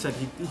about it, and I said,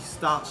 he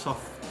starts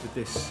off with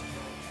this,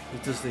 he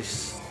does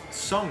this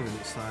song, and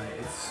it's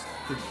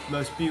the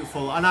most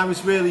beautiful. And I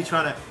was really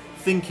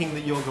thinking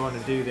that you'll go on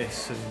and do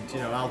this,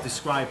 and I'll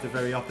describe the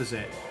very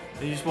opposite.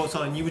 And you just walked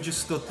on, and you were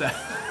just stood there.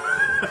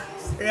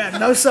 Yeah,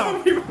 no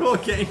song. We were all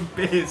getting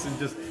beers and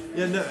just,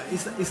 no,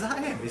 is that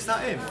him? Is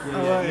that him?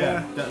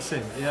 Yeah, that's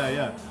him.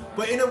 Yeah.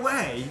 But in a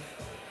way,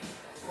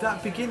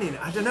 that beginning,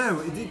 I don't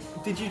know.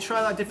 Did you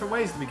try that different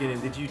ways at the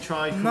beginning? Did you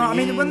try? No, I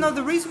mean,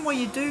 the reason why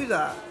you do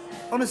that,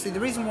 honestly, the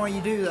reason why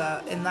you do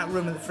that in that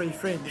room at the Free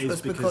Fringe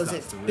was because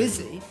it's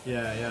busy.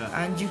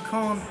 Yeah. And you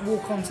can't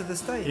walk onto the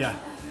stage. Yeah.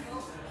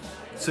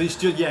 So it's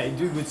just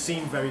it would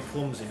seem very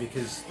clumsy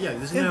because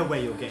there's no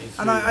way you're getting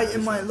through. And I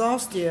in my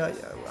last year,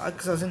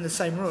 because I was in the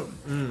same room,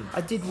 I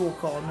did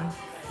walk on,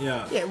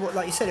 and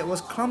like you said, it was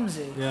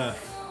clumsy. Yeah.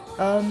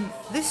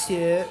 This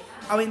year,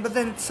 I mean, but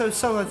then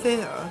Soho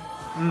Theatre,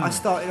 I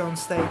started on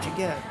stage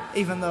again,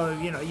 even though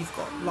you've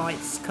got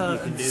lights,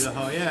 curtains. You can do the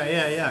whole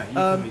You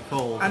can be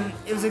cold. And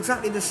it was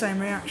exactly the same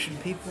reaction.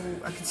 People,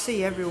 I could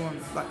see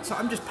everyone. So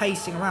I'm just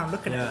pacing around,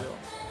 looking at everyone.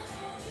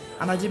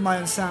 And I did my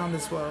own sound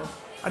as well.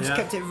 I just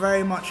kept it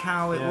very much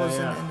how it was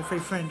in the Free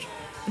Fringe,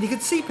 and you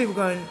could see people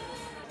going,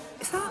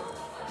 "Is that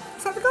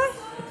the guy?"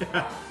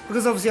 Yeah.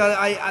 Because obviously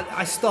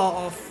I start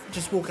off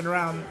just walking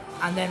around,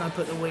 and then I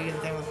put the wig and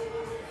thing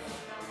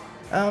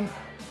on.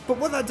 But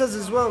what that does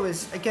as well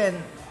is,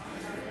 again,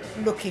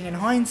 looking in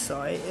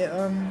hindsight,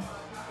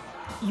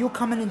 you're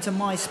coming into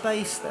my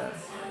space then.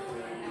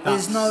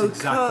 There's no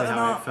exactly curtain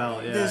how up, it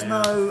felt. Yeah, there's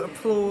no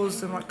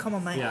applause, and like, come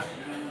on, mate.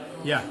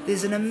 Yeah.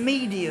 There's an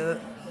immediate.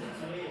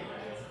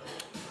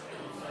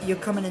 You're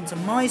coming into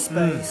my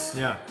space.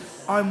 Yeah.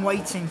 I'm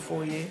waiting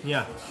for you.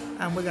 Yeah.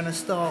 And we're gonna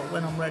start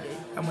when I'm ready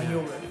and when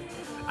you're ready.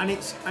 And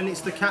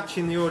it's the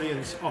catching the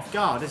audience off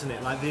guard, isn't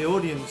it? Like the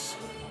audience,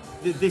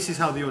 this is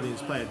how the audience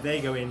play it.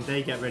 They go in,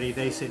 they get ready,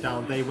 they sit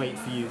down, they wait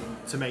for you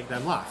to make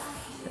them laugh.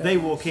 Yeah. They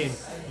walk in,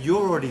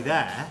 you're already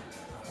there,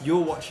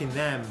 you're watching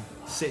them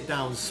sit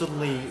down.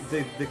 Suddenly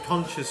the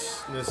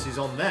consciousness is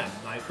on them.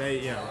 Like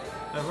they,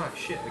 oh right,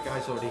 shit, the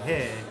guy's already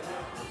here.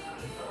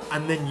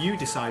 And then you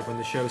decide when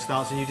the show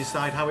starts, and you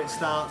decide how it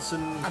starts,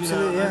 and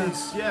absolutely, and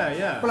it's,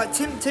 Well, like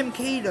Tim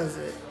Key does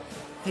it.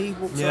 He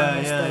walks around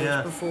on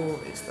stage before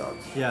it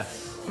starts.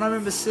 Yes. And I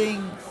remember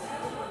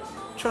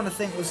trying to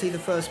think, was he the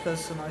first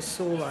person I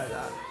saw like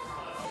that?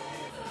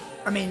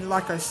 I mean,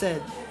 like I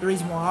said, the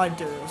reason why I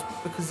do it is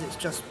because it's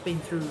just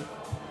been through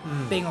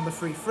being on the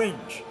Free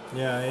Fringe.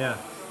 Yeah.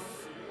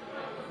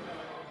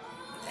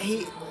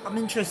 I'm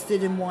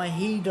interested in why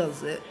he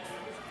does it.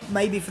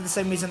 Maybe for the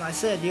same reason I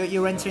said,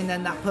 you're entering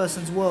then that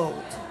person's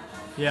world.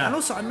 Yeah. And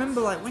also, I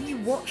remember like when you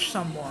watch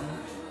someone,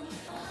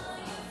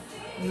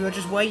 who are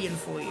just waiting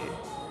for you.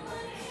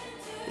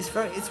 It's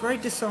very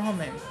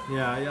disarming.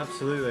 Yeah,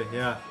 absolutely.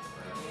 Yeah.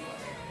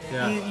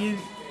 You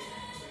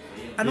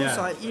and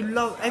also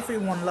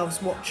everyone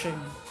loves watching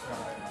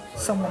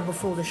someone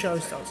before the show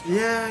starts.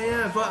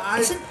 Yeah, but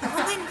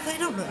they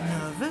don't look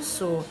nervous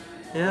or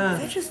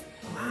they're just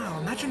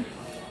Imagine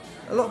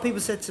a lot of people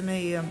said to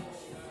me.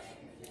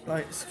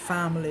 Like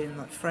family and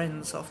like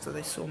friends after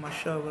they saw my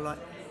show were like,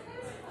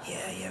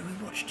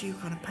 we watched you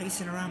kind of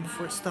pacing around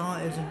before it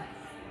started, and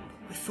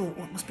we thought,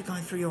 what must be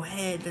going through your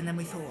head? And then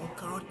we thought, oh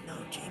God, no,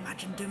 do you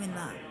imagine doing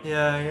that?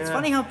 Yeah. It's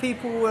funny how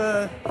people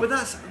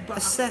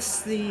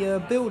assess the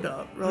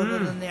build-up rather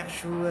than the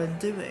actual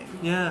doing.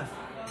 Yeah,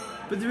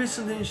 but there is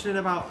something interesting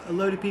about a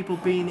load of people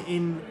being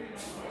in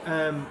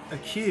a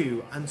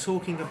queue and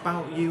talking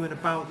about you and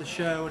about the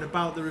show and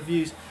about the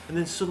reviews, and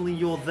then suddenly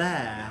you're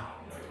there.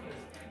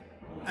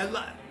 And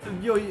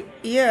and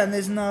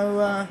there's there's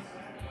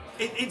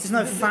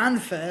no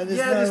fanfare.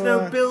 There's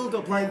no build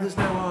up. Like there's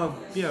no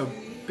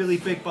Billy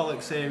Big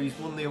Bollock series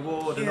won the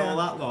award and Yeah. all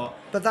that lot.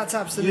 But that's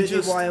absolutely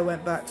just- why I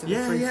went back to the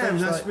Yeah, Free yeah,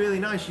 Fringe. and that's like, really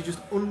nice. You just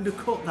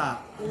undercut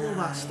that, all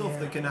that stuff yeah.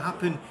 that can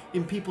happen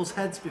in people's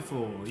heads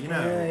before, you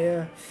know. Yeah,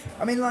 yeah.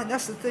 I mean, like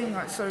that's the thing.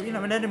 Like, so you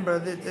know, in Edinburgh,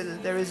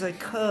 there is a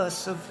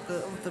curse of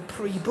the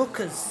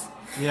pre-bookers.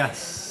 The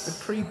Yes.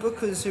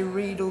 pre-bookers who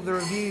read all the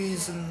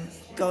reviews and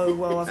go,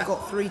 well, I've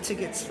got 3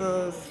 tickets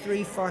for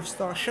 3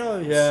 5-star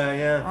shows. Yeah,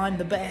 yeah, I'm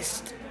the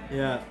best.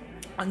 yeah.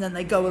 And then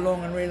they go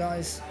along and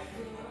realise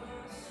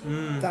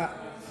that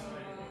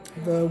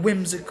the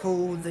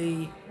whimsical,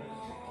 the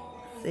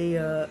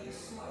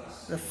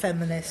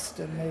feminist,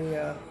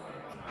 and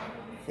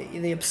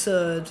the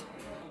absurd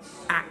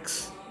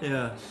acts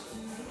Yeah,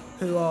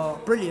 who are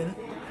brilliant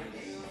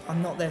are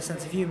not their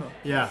sense of humour.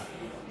 yeah.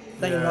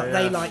 They Yeah,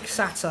 they yeah. like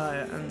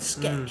satire and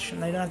sketch,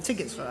 and they don't have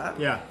tickets for that.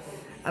 Yeah,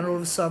 And all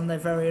of a sudden, they're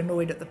very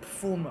annoyed at the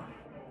performer.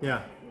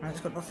 yeah. And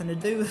it's got nothing to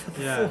do with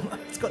the Yeah. performer.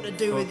 It's got to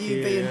do with Fuck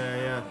you being,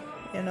 Yeah,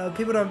 you know,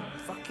 people don't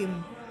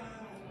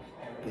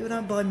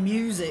buy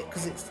music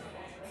because it's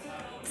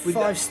With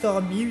that-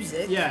 5-star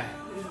music. yeah.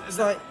 It's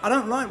like, I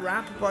don't like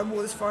rap, but I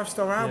bought this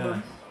 5-star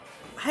album.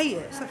 I hate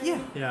it. It's like, yeah.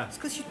 Yeah. It's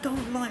because you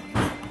don't like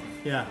rap.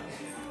 Yeah.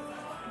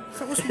 It's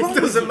like, what's wrong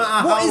It doesn't with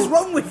matter you? What how is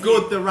wrong with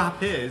good you? the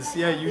rap is.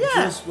 Yeah, you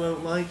Yeah. just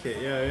won't like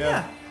it. Yeah, Yeah.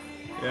 yeah.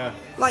 Yeah.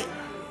 Like,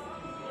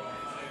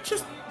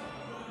 just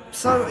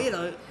so you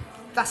know,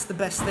 that's the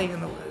best thing,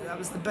 that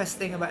was the best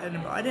thing about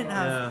Edinburgh. I didn't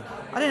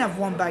have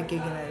one bad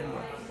gig in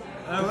Edinburgh.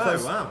 Oh,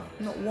 Because- wow.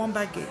 Not one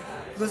bad gig,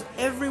 because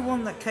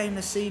everyone that came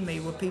to see me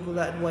were people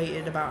that had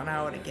waited about an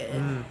hour to get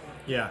in.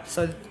 Yeah.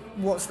 So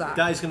what's that?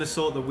 That is going to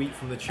sort the wheat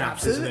from the chaff,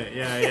 Absolutely. isn't it?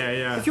 Yeah, yeah,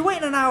 yeah. If you're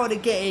waiting an hour to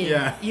get in,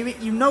 Yeah.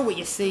 you know what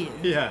you're seeing,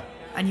 Yeah,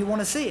 and you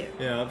want to see it.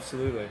 yeah,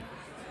 absolutely.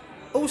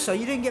 Also,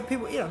 you didn't get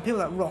people, people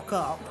that rock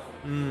up.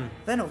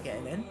 They're not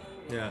getting in.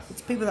 Yeah,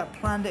 It's people that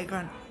planned it,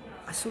 going,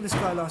 I saw this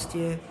guy last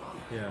year.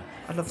 yeah.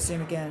 I'd love to see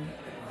him again.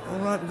 All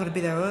right, we've got to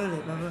be there early,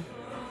 blah, blah.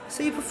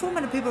 So you're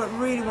performing to people that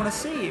really want to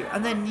see you,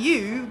 and then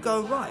you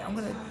go, right, I'm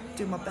going to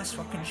do my best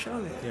fucking show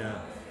here. Yeah.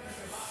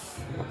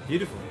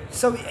 Beautiful.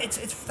 So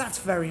that's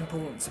very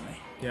important to me.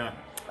 Yeah.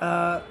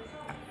 I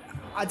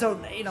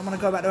don't, I'm going to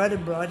go back to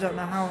Edinburgh. I don't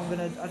know what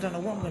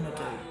I'm going to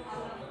do.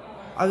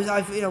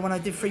 When I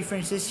did Free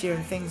Fringe this year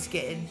and things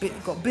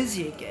got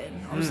busy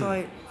again, I was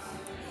like,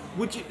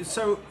 Would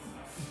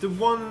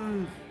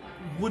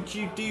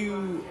you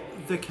do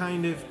the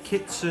kind of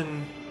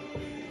Kitson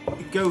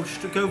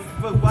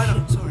why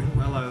not? Sorry.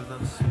 Hello,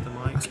 that's the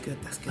mic. that's good,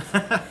 that's good.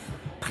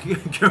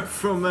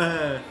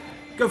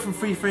 go from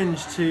Free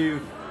Fringe to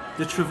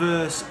the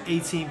Traverse,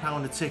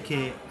 £18 a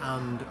ticket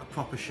and a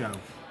proper show.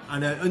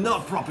 And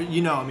not proper,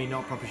 you know what I mean,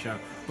 not a proper show.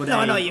 But No,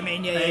 I know what you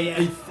mean,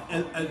 yeah.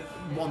 a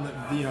one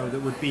that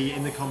that would be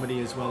in the comedy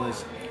as well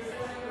as.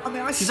 I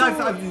mean, I Because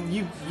saw...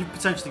 you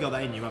potentially got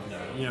that in you, haven't you?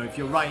 You know, if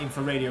you're writing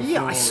for Radio 4.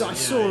 Yeah, I saw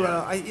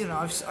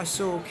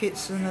yeah.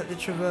 Kitson at the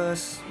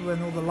Traverse when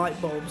all the light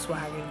bulbs were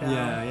hanging down.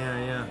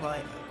 Yeah.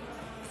 Like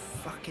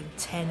fucking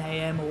 10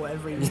 a.m. or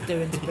whatever he was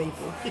doing to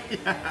people.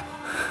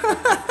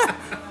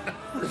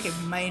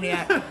 Fucking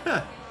maniac.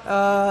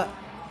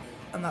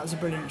 And that was a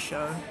brilliant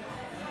show.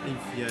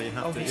 Yeah, you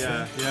have Obviously.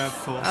 to. Yeah, of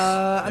course.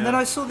 And then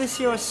I saw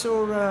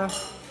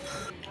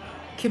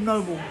Kim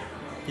Noble,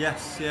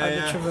 Yes, at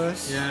the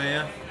Traverse.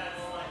 Yeah.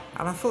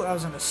 and I thought that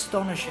was an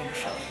astonishing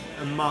show.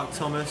 And Mark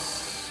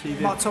Thomas. He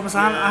did, Mark Thomas,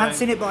 I haven't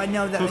seen it, but I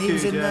know that he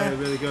was in there.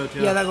 really good.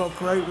 Yeah, Yeah, they got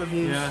great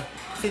reviews. Yeah.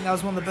 I think that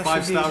was one of the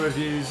best 5-star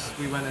reviews. reviews.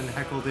 We went and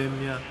heckled him.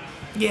 Yeah,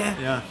 Yeah.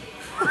 yeah.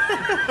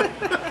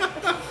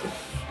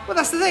 Well,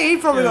 that's the thing. He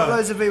probably got Yeah.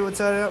 loads of people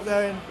turning up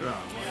there. Right.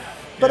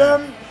 But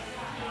Yeah.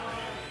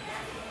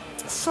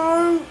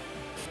 so,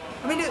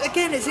 I mean,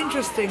 again, it's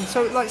interesting.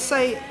 So, like,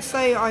 say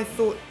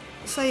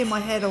in my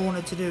head I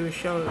wanted to do a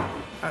show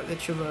at the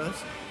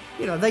Traverse.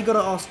 They got to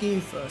ask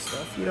you first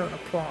off. You don't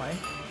apply,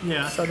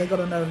 Yeah. so they got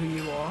to know who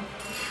you are.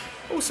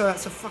 Also,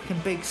 that's a fucking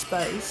big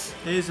space.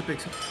 It is a big.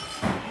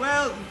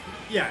 Well,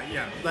 yeah.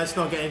 Let's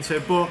not get into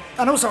it, but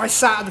And also, I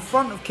sat at the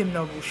front of Kim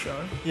Noble's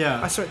show.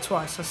 yeah. I saw it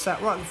twice. I sat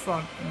right at the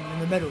front and in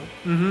the middle.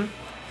 Mm-hmm.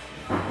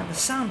 And the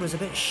sound was a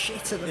bit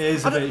shit at the It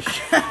is a bit.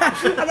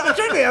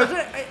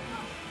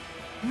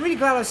 I'm really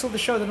glad I saw the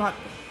show the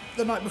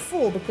night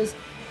before, because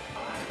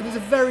it was a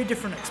very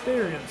different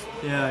experience.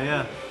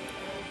 Yeah.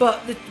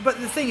 But the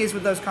thing is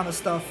with those kind of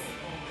stuff,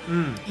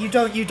 you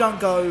don't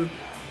go.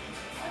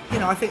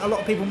 I think a lot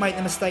of people make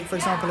the mistake, for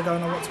example, of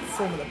going, I want to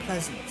perform at the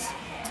Pleasance,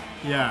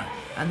 Yeah.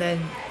 and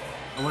then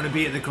I want to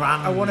be at the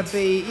Grand. I want to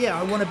be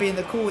in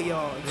the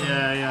courtyard.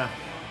 Yeah.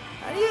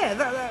 And yeah,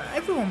 that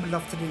everyone would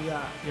love to do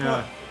that. Yeah.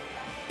 But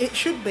it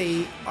should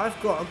be, I've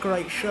got a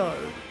great show.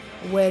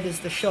 Where does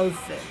the show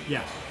fit?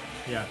 Yeah.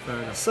 Fair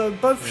enough. So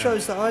both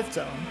shows that I've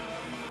done,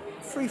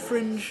 Free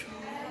Fringe,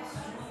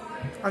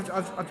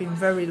 I've been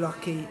very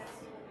lucky.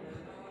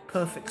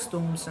 Perfect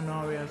storm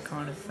scenario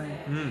kind of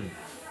thing.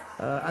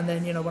 And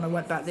then when I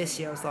went back this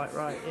year, I was like,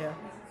 right, yeah,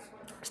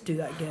 let's do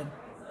that again.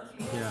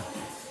 Yeah.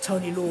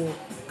 Tony Law,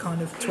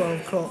 kind of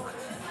 12 o'clock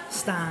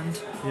stand.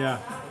 Yeah.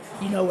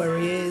 You know where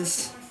he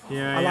is.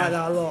 Yeah, I yeah. like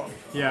that a lot.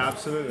 Yeah,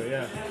 absolutely.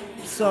 Yeah.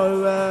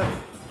 So,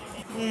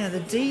 yeah, the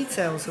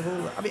details of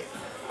all that. I mean,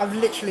 I've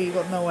literally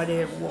got no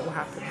idea what will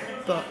happen.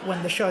 But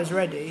when the show's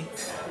ready,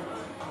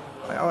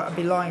 I'd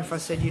be lying if I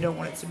said you don't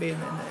want it to be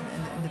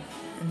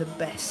in the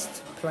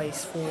best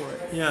place for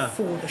it. Yeah.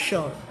 For the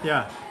show.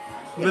 Yeah.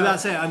 But know-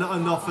 that's it, and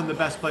often the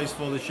best place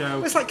for the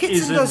show. It's like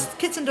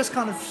Kitson does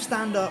kind of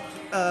stand up.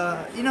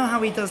 You know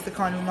how he does the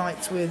kind of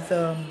nights with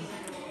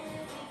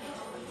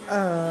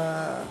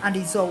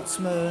Andy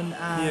Zoltzman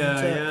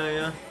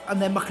and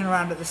and they're mucking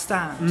around at the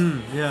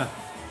stand. Yeah.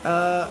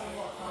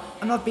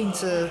 And I've been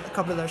to a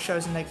couple of those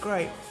shows and they're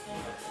great.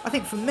 I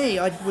think for me,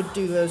 I would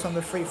do those on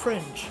the Free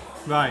Fringe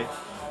Right.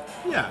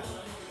 Yeah.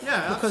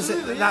 Yeah. because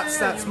absolutely.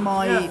 that's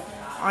my. Yeah.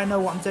 I know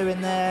what I'm doing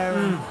there.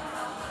 And,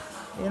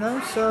 you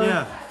know, so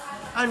Yeah.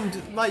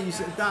 And like you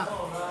said,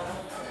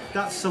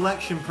 that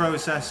selection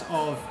process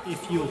of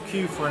if you'll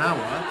queue for an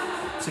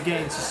hour to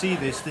get in to see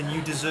this, then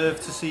you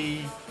deserve to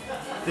see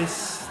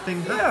this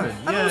thing happen.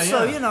 And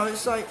also, you know,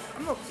 it's like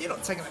you're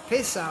not taking a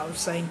piss out of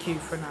saying queue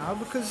for an hour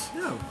because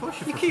No, of course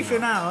you queue for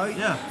an hour.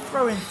 Yeah.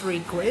 Throw in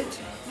 £3.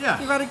 Yeah.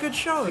 You've had a good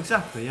show.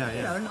 Exactly. Yeah. You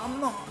Yeah. know, and I'm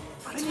not.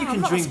 And you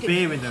can drink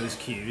beer in those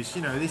queues.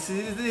 You know, this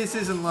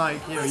isn't like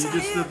you know you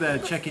just stood there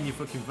checking your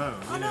fucking phone.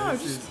 I You know.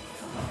 this Just, is-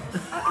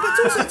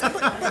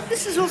 but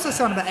this is also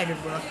something about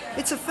Edinburgh.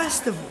 It's a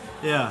festival.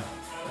 yeah.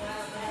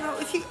 You know,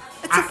 if you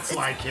Act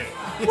like it.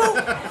 well,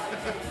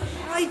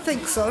 I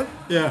think so.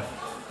 Yeah.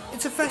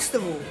 It's a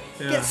festival.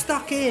 Yeah. Get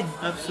stuck in.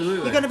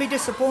 Absolutely. You're going to be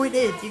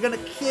disappointed. You're going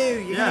to queue.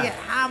 You're going to get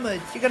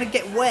hammered. You're going to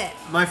get wet.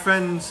 My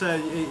friend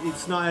said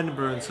it's not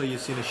Edinburgh until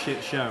you've seen a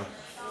shit show.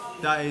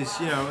 That is,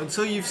 you know,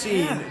 until you've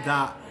seen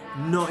that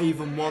not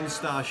even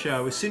 1-star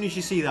show. As soon as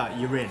you see that,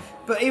 you're in.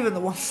 But even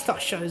the 1-star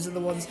shows are the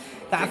ones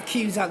that have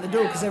queues out the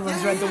door because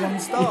everyone's read the 1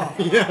 star.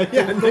 Yeah.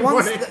 The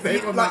ones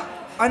that, like,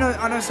 I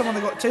know someone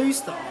that got 2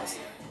 stars,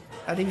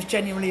 and he was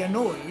genuinely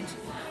annoyed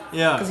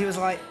Yeah. because he was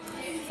like,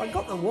 if I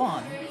got the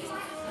 1,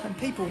 then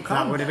people will come.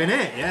 That would have been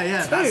it. Yeah.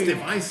 Yeah. That's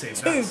divisive.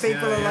 Two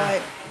people are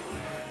like,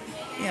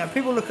 you know,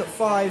 people look at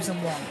 5s and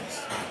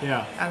 1s,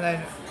 Yeah. and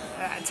then,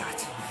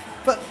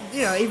 but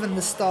you know, even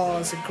the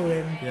stars are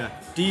grim. Yeah.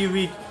 Do you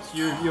read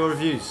your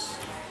reviews?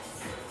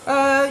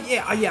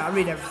 Yeah, I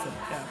read everything.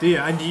 Yeah. Do you?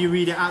 And do you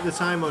read it at the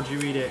time or do you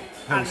read it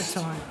At post? the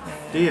time.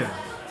 Do you?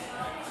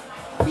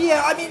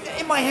 Yeah, I mean,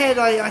 in my head,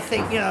 I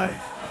think, you know,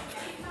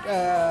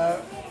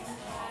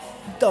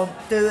 don't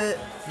do it,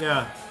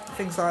 Yeah.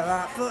 things like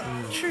that. But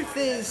truth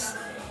is,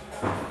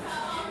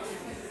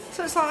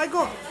 so it's like I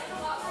got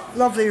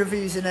lovely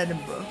reviews in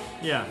Edinburgh,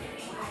 Yeah.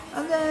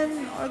 and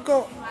then I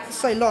got,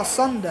 say, last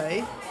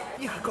Sunday,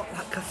 I got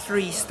like a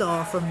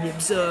 3-star from the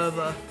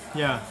Observer,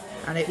 Yeah.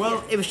 and it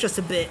Well- was just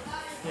a bit,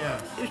 Yeah.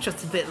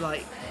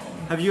 like,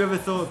 Have you ever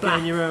thought of Blah.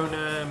 getting your own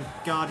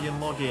Guardian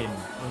login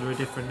under a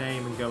different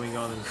name and going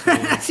on and seeing?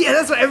 yeah,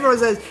 that's what everyone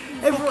says.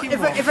 Fucking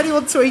what? If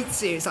anyone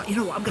tweets you, it's like, you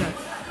know what, I'm gonna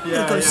go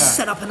yeah.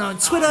 set up an own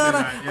Twitter. And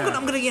that, yeah.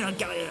 I'm gonna, you know,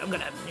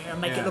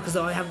 make it look as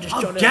though I haven't just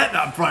I'll joined get it.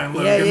 that Brian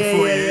Logan Yeah,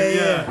 for yeah, you.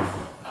 yeah.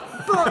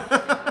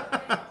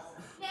 But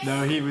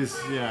no, he was.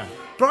 Yeah.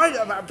 Brian,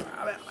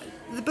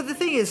 but the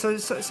thing is, so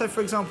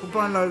for example,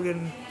 Brian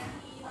Logan,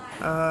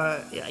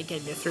 he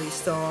gave me a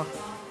 3-star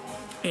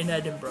in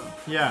Edinburgh.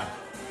 Yeah.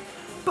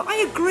 But I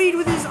agreed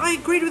with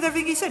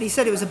everything he said. He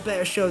said it was a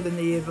better show than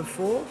the year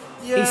before.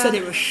 Yeah. He said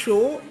it was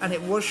short, and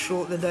it was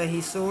short the day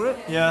he saw it.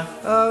 Yeah.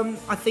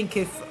 I think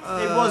if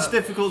It was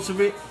difficult to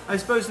read. I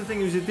suppose the thing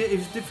is, it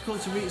was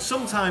difficult to read.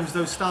 Sometimes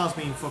those stars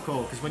mean fuck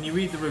all because when you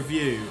read the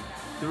review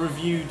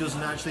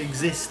doesn't actually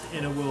exist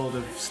in a world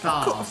of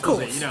stars, Of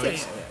course, does it? You know,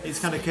 yeah, it's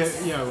kind of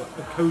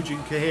a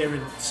cogent,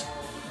 coherent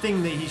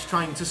thing that he's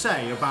trying to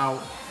say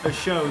about a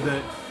show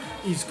that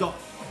he's got.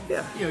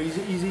 Yeah. You know,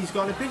 he's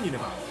got an opinion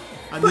about.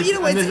 And But you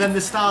know, then the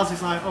stars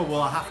is like, oh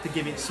well, I have to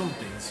give it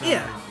something. So,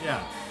 Yeah.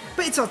 Yeah.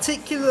 But it's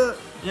articulate.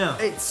 Yeah.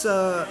 It's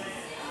I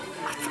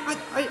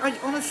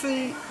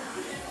honestly,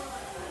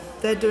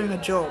 they're doing a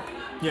job.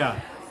 Yeah.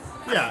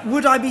 Yeah.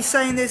 Would I be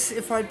saying this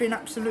if I'd been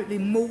absolutely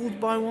mauled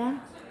by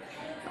one?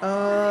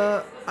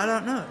 I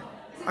don't know.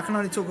 I can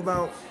only talk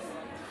about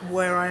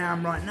where I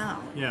am right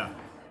now. Yeah.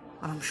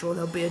 And I'm sure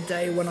there'll be a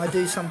day when I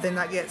do something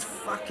that gets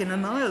fucking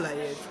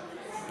annihilated.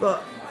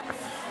 But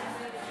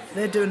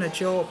they're doing a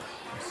job.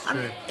 And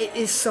true. it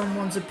is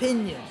someone's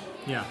opinion.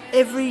 Yeah.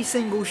 Every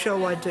single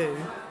show I do,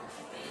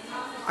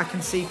 I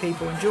can see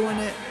people enjoying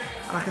it,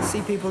 and I can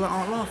see people that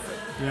aren't laughing.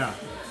 Yeah.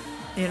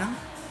 You know,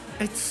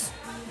 it's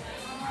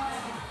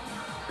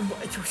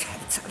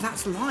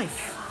that's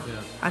life,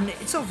 Yeah. and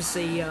it's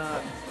obviously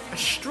a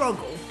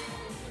struggle.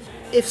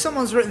 If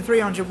someone's written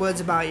 300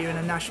 words about you in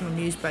a national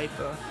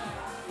newspaper,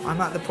 I'm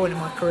at the point in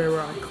my career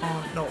where I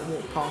can't not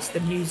walk past the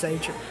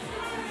newsagent.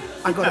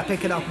 I got to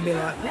pick it up and be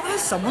like, what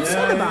has someone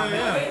said about me?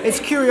 It's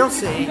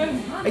curiosity.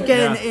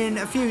 Again, Yeah. in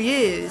a few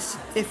years,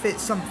 if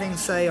it's something,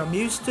 say, I'm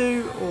used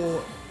to,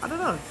 or I don't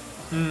know.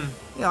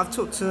 You know, I've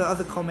talked to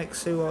other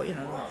comics who are, you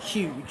know,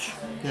 huge.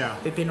 Yeah.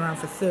 They've been around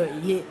for 30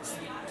 years.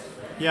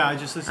 Yeah, I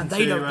just listened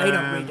And they to don't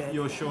read it.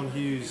 your Sean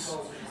Hughes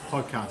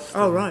podcast.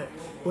 Oh, right.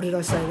 What did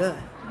I say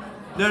there?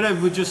 No,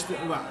 we're just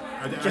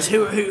Just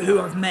who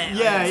I've met.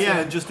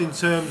 Yeah. Just in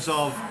terms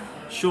of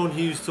Sean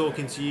Hughes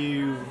talking to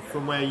you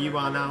from where you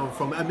are now,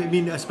 I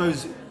mean, I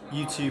suppose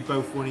you two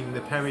both winning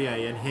the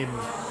Perrier and him,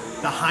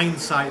 the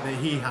hindsight that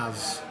he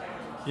has.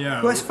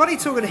 Yeah. Well, it's funny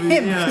talking to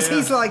him because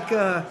he's like.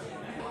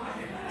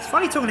 It's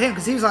funny talking to him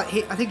because he was like,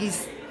 I think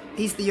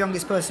he's the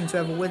youngest person to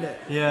ever win it.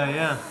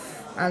 Yeah.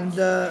 And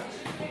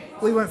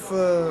we went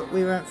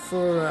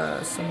for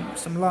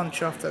some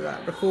lunch after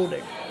that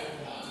recording.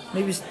 And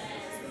he was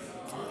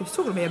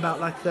talking to me about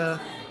like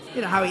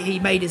how he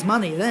made his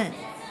money then.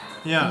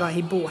 Yeah. And, like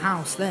he bought a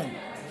house then.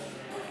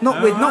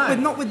 Not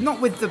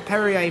with the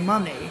Perrier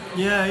money.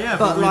 Yeah.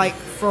 But like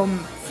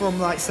from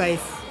like say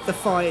the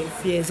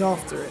 5 years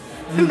after it.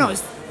 Who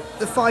knows?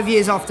 The 5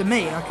 years after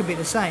me, I could be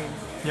the same.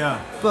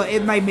 Yeah. But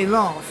it made me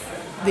laugh.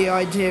 The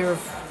idea of,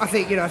 I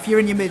think, if you're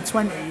in your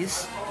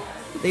mid-20s,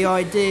 the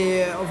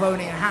idea of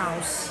owning a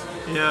house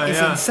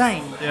is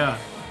insane. Yeah.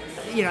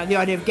 The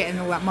idea of getting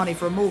all that money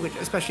for a mortgage,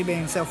 especially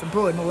being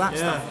self-employed and all that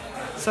stuff.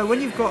 So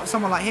when you've got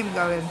someone like him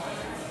going...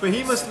 But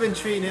he must have been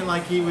treating it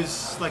like he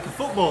was like a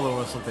footballer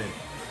or something.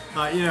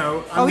 Like,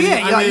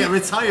 I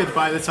retired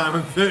by the time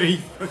I'm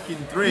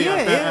 33.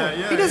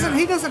 Yeah. He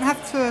doesn't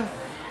have to...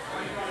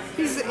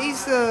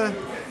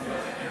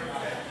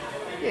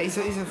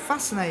 He's a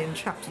fascinating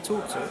chap to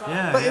talk to.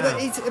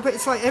 But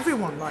it's like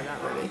everyone like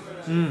that, really.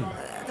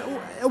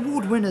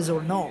 Award winners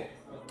or not.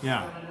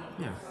 Yeah.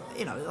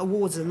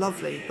 Awards are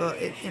lovely, but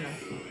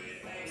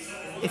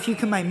if you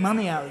can make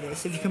money out of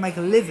this, if you can make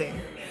a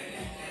living,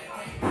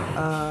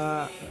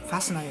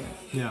 fascinating.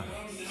 Yeah.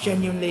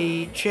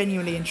 Genuinely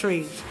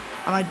intrigued,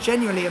 and I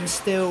genuinely am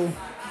still.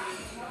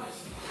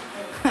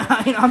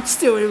 I'm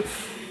still.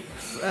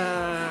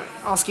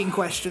 Asking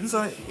questions.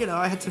 I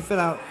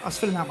was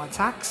filling out my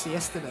tax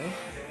yesterday.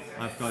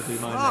 I've got to do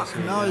mine. Fuck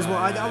knows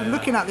what. I'm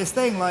looking at this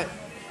thing like,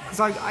 because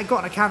I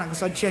got an accountant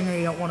because I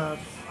genuinely don't want to.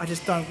 I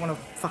just don't want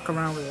to fuck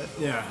around with it.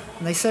 Yeah.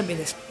 And they sent me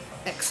this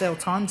Excel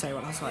timetable,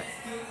 and I was like,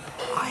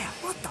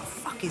 what the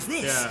fuck is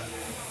this? Yeah.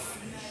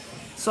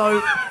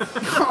 So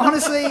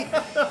honestly,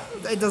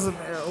 it doesn't.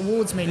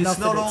 Awards mean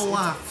nothing. It's not all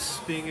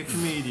laughs being a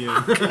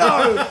comedian.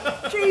 No,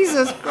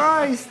 Jesus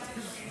Christ.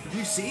 Have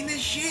you seen this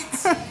shit?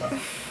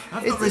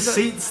 I've got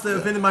receipts that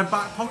have been in my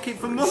back pocket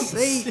for months.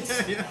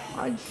 Receipts?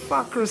 I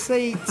fuck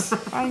receipts.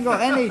 I ain't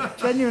got any,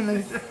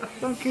 genuinely.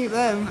 Don't keep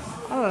them.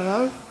 I don't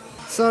know.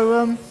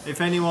 So, if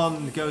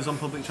anyone goes on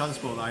public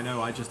transport that I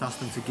know, I just ask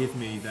them to give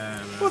me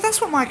their... Well, that's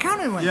what my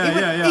accountant went.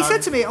 He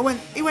said to me,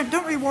 he went,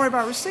 don't really worry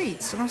about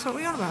receipts. And I was like, what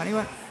are you on about? And he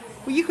went,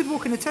 well, you could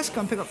walk into Tesco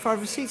and pick up 5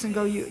 receipts and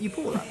go, you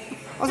bought that.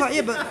 I was like,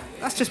 yeah, but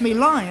that's just me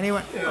lying. And he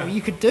went, well,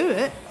 you could do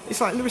it.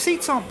 It's like, the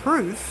receipts aren't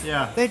proof.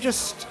 Yeah. They're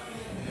just,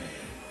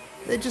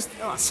 I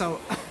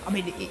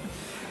mean...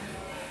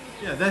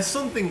 there's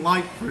something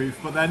like proof,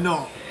 but they're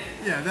not.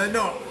 Yeah, they're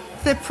not.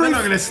 They're proof. They're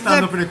not going to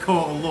stand up in a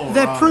court of law.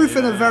 They're proof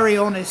in a very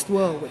honest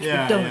world, which we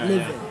don't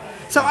live in.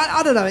 So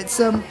I don't know. It's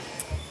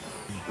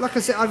like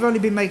I said, I've only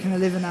been making a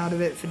living out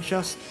of it for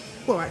just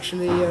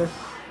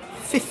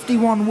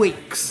 51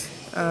 weeks.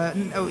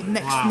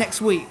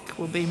 Next week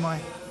will be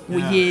my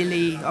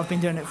yearly. I've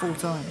been doing it full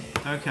time.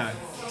 Okay.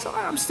 So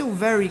I'm still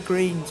very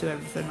green to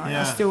everything.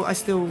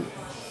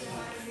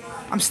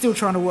 I'm still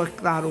trying to work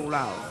that all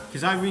out.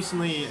 Because I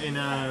recently, in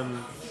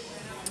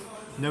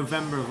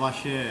November of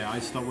last year, I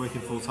stopped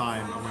working full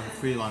time and went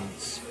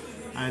freelance,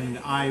 and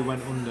I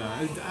went under.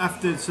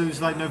 So it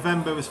was like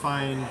November was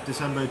fine,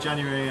 December,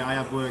 January, I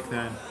had work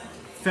then.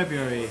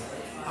 February,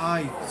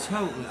 I was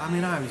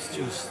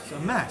just a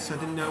mess. I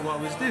didn't know what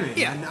I was doing.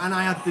 Yeah. And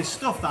I had this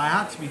stuff that I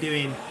had to be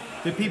doing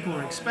that people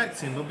were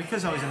expecting, but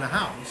because I was in the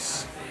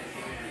house,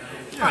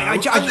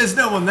 and there's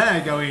no one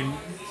there going,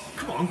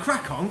 come on,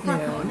 crack on.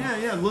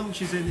 Yeah,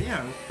 lunch is in,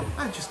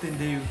 I just didn't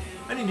do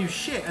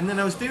shit. And then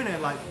I was doing it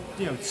at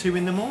 2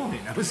 a.m.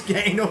 I was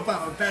getting up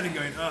out of bed and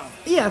going, oh.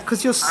 Yeah,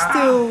 because you're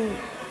still...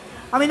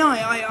 I mean,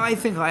 I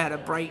think I had a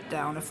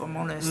breakdown, if I'm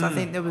honest. I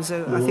think there was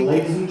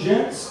Ladies and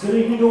gents, good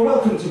evening and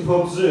welcome to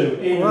Pub Zoo.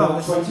 In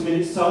about 20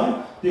 minutes'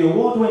 time, the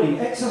award-winning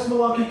Excess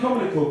Malarkey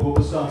Comedy Club will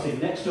be starting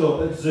next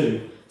door at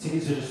Zoo.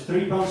 Tickets are just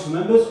 £3 for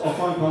members or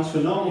 £5 for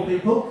normal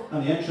people,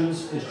 and the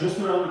entrance is just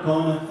around the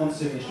corner on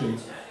Sydney Street.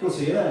 We'll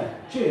see you there.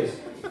 Cheers.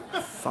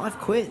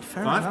 £5,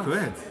 fair enough.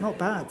 £5. Not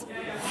bad.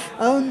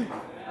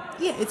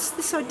 It's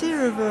this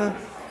idea of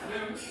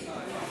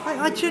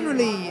I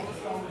genuinely.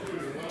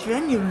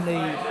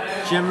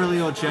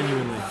 Generally or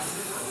genuinely?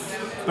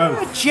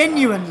 Both.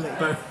 Genuinely.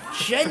 Both.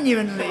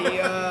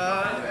 Genuinely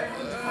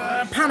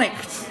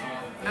panicked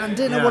and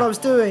didn't know what I was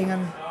doing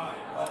and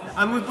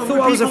were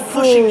thought I was a people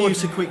fraud. pushing you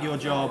to quit your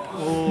job,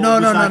 or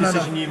was that a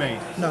decision you made?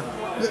 No.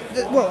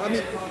 Well, I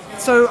mean,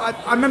 so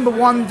I remember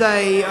one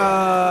day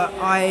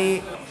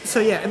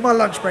in my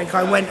lunch break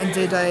I went and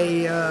did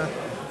a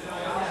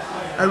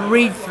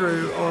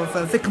read-through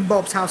of Vic and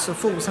Bob's House of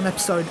Fools, an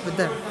episode with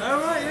them.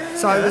 Oh, right, yeah.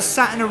 So I was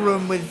sat in a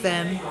room with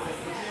them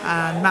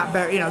and Matt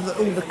Berry, all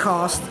the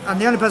cast, and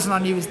the only person I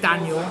knew was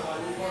Daniel.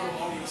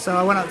 So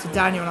I went up to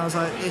Daniel and I was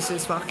like, this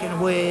is fucking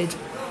weird.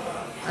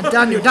 And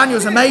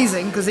Daniel's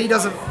amazing because he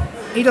doesn't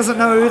he doesn't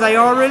know who they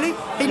are really.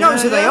 He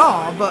knows who they yeah.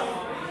 are, but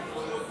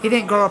he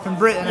didn't grow up in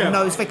Britain and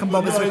knows Vic and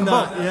Bob is Vic and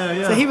Bob.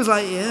 Yeah. So he was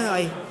like,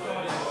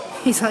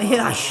 he's like,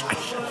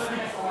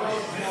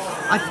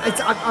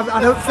 I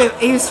don't feel.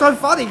 He was so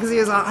funny because he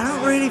was like, I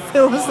don't really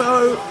feel as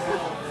though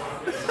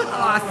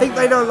I think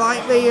they don't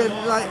like me, and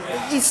like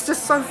he's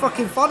just so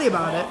fucking funny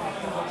about it.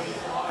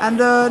 And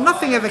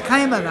nothing ever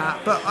came of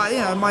that. But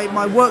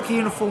my work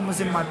uniform was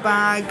in my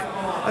bag,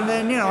 and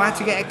then I had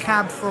to get a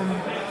cab from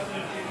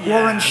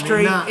Warren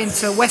Street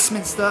into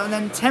Westminster, and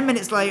then 10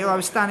 minutes later I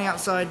was standing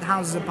outside the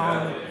Houses of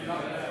Parliament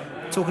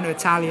talking to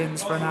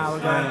Italians for an hour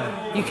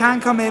going, you can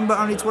come in but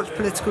only to watch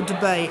political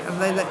debate,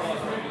 and they let.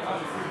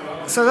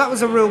 So that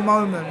was a real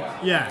moment.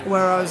 Yeah.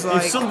 Where I was like,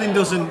 if something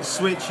doesn't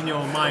switch in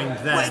your mind,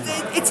 then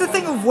it's a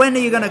thing of when are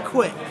you going to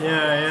quit?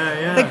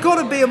 Yeah. There's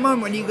got to be a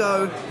moment when you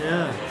go.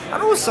 Yeah.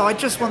 And also, I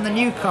just won the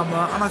newcomer,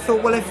 and I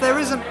thought, well, if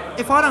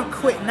I don't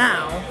quit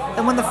now,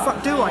 then when the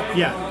fuck do I?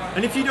 Yeah.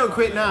 And if you don't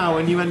quit now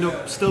and you end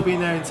up still being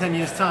there in 10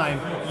 years' time,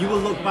 you will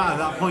look back at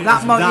that point.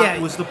 That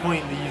was the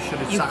point that you should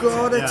have. You've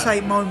got to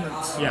take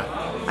moments. Yeah.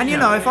 And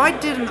if I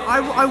didn't,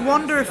 I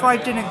wonder if I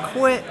didn't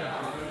quit.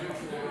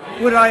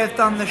 Would I have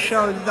done the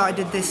show that I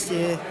did this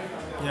year?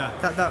 Yeah.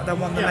 That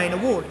won the main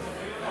award.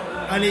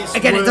 And it's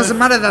again, it doesn't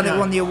matter that it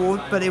won the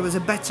award, but it was a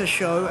better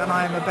show, and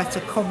I am a better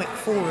comic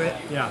for it.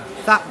 Yeah.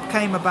 That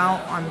came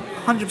about, I'm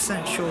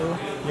 100% sure.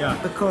 Yeah.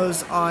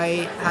 Because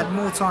I had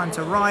more time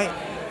to write,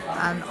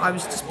 and I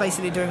was just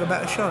basically doing a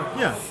better show.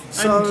 Yeah.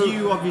 So, and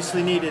you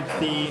obviously needed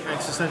the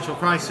existential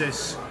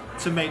crisis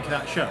to make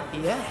that show.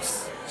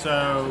 Yes.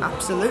 So.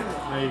 Absolutely.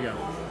 There you go.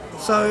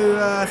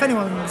 So if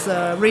anyone's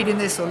reading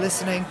this or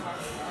listening,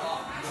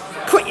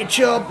 quit your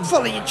job,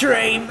 follow your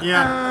dream,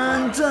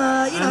 and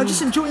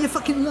just enjoy your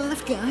fucking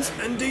life, guys.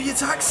 And do your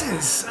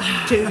taxes.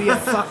 Do your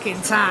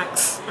fucking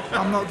tax.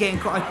 I'm not getting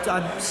caught.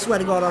 I swear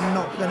to God, I'm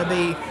not going to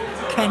be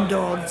Ken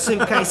Dodd,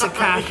 suitcase of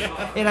cash.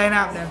 It ain't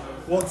happening.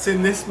 What's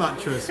in this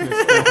mattress,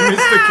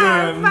 Mr.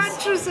 Kearns?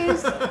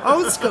 Mattresses.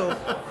 Old school.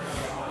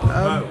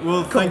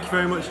 Thank you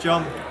very much,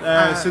 John.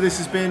 So this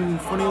has been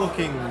Funny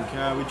Looking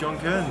with John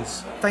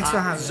Kearns. Thanks for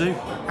having me.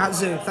 At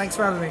Zoo. Thanks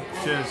for having me.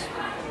 Cheers.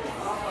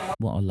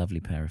 What a lovely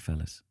pair of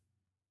fellas.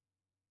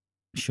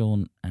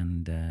 Sean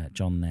and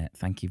John there,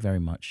 thank you very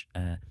much.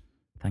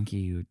 Thank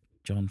you,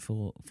 John,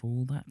 for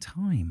all that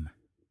time.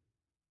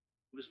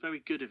 It was very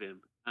good of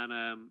him.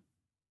 And,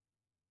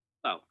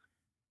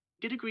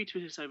 he did agree to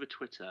this over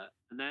Twitter,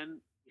 and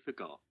then he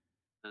forgot.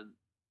 And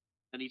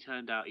then he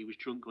turned out he was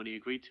drunk when he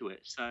agreed to it.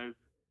 So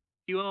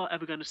if you are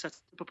ever going to set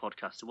up a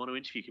podcast and want to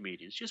interview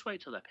comedians, just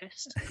wait till they're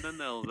pissed, and then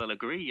they'll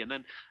agree, and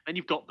then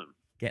you've got them.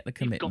 Get the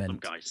commitment. You've got them,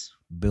 guys.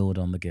 Build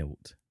on the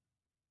guilt.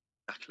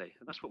 Exactly,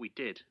 and that's what we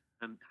did.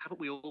 And haven't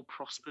we all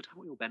prospered?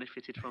 Haven't we all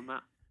benefited from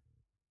that?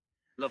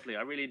 Lovely,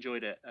 I really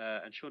enjoyed it.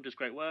 And Sean does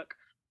great work.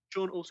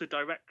 Sean also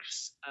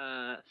directs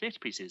theatre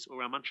pieces all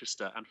around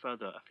Manchester and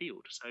further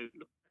afield. So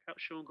look out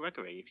Sean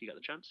Gregory if you get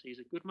the chance. He's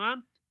a good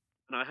man,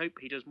 and I hope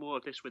he does more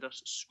of this with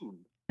us soon.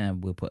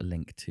 And we'll put a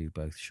link to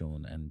both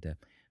Sean and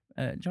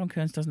John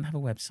Kearns doesn't have a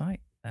website.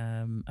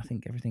 I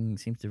think everything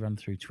seems to run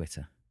through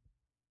Twitter.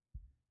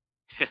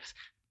 Yes.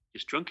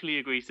 Just drunkenly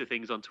agrees to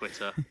things on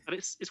Twitter, and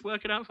it's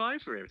working out fine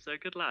for him. So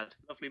good lad,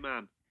 lovely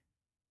man.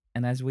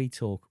 And as we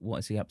talk, what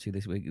is he up to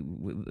this week?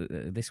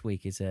 This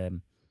week is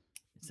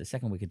it's the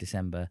second week of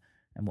December,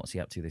 and what's he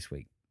up to this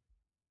week?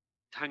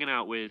 Hanging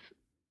out with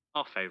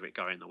our favourite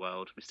guy in the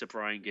world, Mr.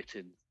 Brian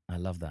Gittins. I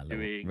love that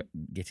little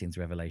Gittins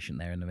revelation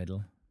there in the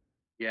middle.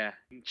 Yeah,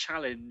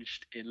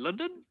 challenged in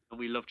London, and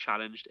we love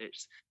Challenged.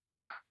 It's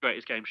the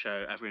greatest game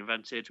show ever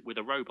invented with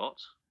a robot.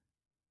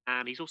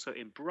 And he's also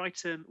in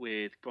Brighton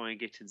with Brian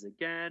Gittins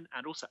again,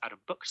 and also Adam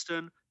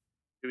Buxton,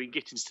 doing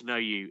Gittins to Know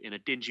You in a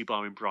dingy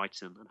bar in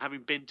Brighton. And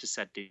having been to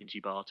said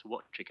dingy bar to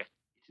watch a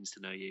Gittins to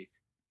Know You,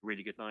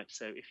 really good night.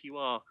 So if you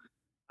are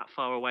that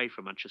far away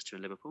from Manchester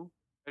and Liverpool,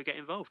 go get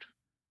involved.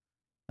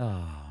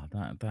 Oh,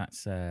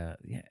 that's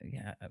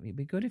yeah. It'd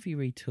be good if he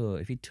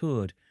retoured. If he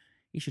toured,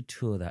 he should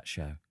tour that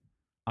show.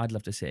 I'd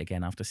love to see it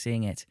again after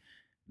seeing it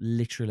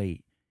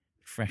literally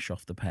fresh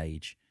off the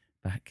page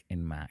back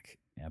in Mac.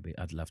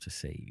 I'd love to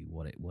see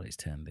what it's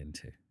turned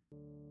into.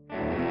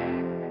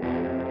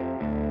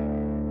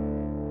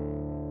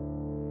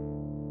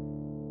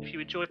 If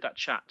you enjoyed that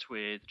chat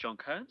with John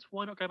Kearns,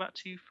 why not go back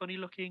to Funny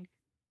Looking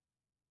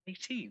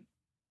 18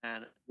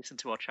 and listen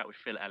to our chat with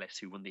Phil Ellis,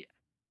 who won the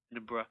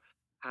Edinburgh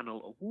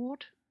Panel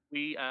Award.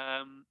 We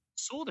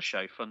saw the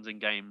show Funs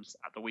and Games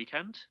at the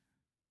weekend.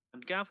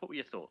 And Gav, what were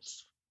your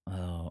thoughts?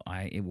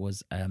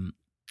 I'm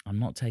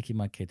not taking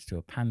my kids to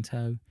a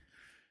panto.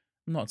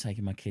 I'm not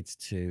taking my kids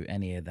to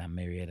any of that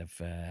myriad of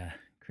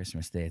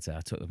Christmas theatre.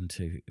 I took them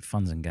to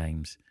Funs and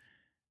Games,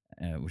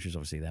 which was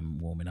obviously them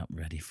warming up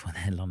ready for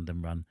their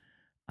London run.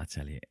 I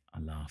tell you, I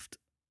laughed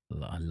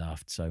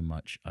so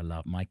much.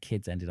 My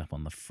kids ended up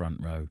on the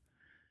front row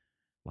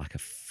like a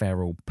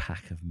feral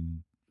pack of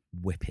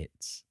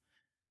whippets.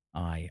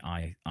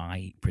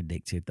 I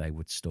predicted they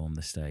would storm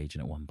the stage,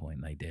 and at one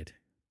point they did.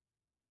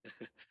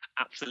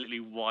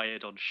 Absolutely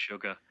wired on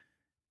sugar.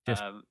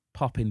 Just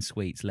popping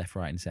sweets left,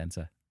 right, and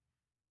centre.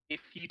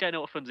 If you don't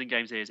know what Funs and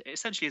Games is, it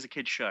essentially is a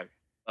kids show,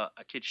 but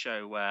a kids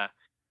show where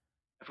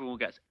everyone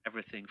gets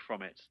everything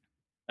from it.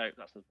 No,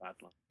 that's a bad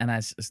line. And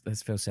as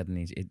Phil said,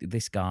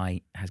 this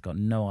guy has got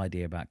no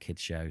idea about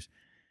kids shows.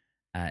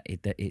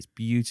 It's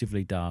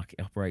beautifully dark.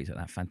 It operates at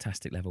that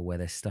fantastic level where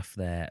there's stuff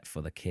there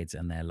for the kids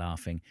and they're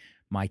laughing.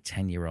 My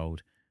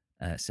 10-year-old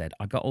said,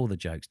 "I got all the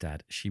jokes,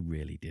 Dad." She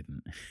really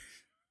didn't.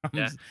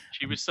 Yeah,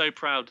 she was so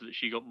proud that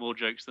she got more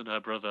jokes than her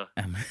brother,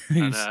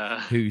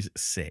 who's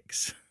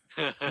 6.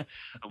 And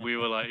we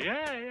were like,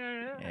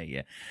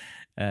 yeah.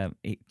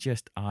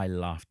 I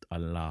laughed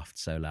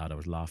so loud. I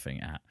was laughing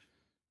at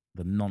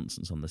the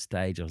nonsense on the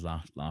stage. I was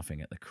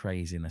laughing at the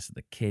craziness of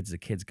the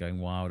kids going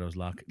wild. I was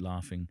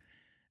laughing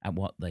at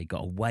what they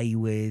got away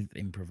with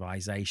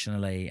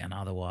improvisationally and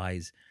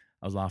otherwise.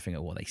 I was laughing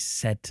at what they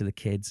said to the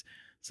kids.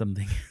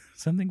 Something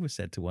was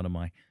said to one of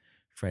my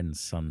friend's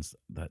sons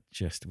that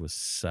just was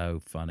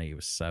so funny. It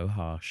was so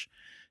harsh.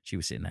 She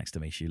was sitting next to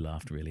me. She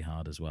laughed really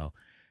hard as well.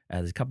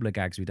 There's a couple of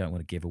gags we don't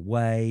want to give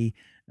away.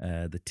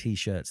 The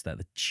T-shirts that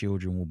the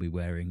children will be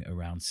wearing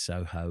around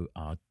Soho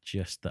are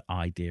just the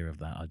idea of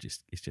that.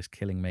 It's just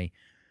killing me.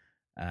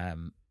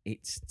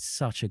 It's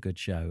such a good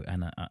show,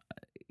 and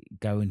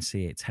go and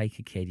see it. Take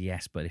a kid,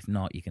 yes, but if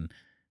not, you can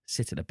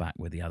sit at the back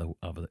with the other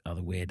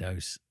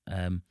weirdos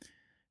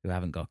who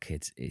haven't got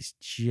kids. It's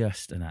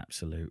just an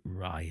absolute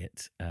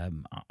riot.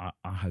 I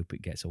hope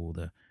it gets all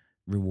the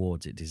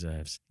rewards it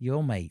deserves.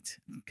 Your mate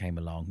came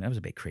along. That was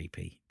a bit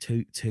creepy.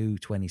 Two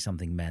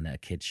 20-something men at a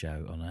kids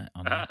show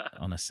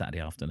on a Saturday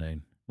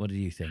afternoon. What did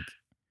you think?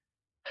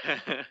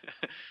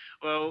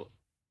 Well,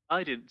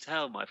 I didn't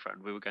tell my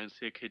friend we were going to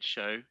see a kids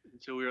show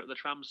until we were at the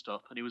tram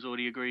stop, and he was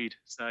already agreed.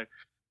 So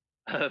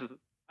I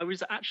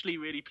was actually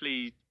really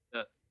pleased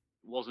that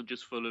it wasn't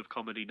just full of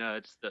comedy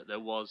nerds, that there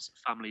was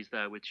families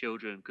there with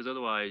children, because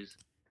otherwise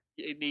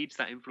it needs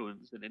that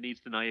influence, and it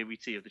needs the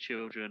naivety of the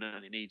children,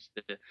 and it needs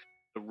the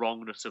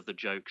wrongness of the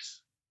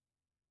jokes.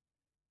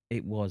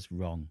 It was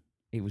wrong.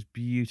 It was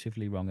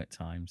beautifully wrong at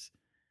times.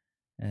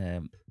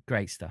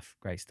 Great stuff.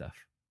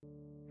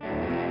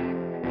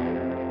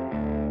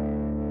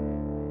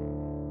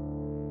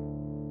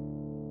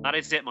 That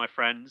is it, my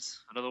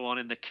friends. Another one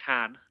in the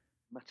can.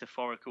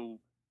 Metaphorical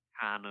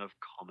can of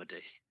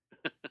comedy.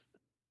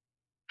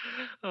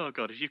 Oh,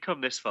 God. If you've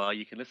come this far,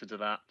 you can listen to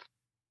that.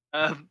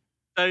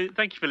 So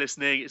thank you for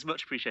listening. It's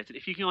much appreciated.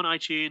 If you can go on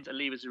iTunes and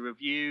leave us a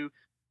review,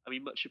 that'd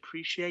be much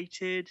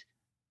appreciated.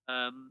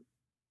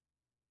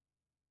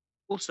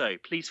 Also,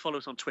 please follow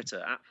us on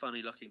Twitter at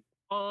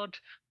FunnyLookingPod.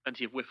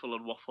 Plenty of whiffle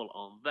and waffle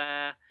on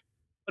there.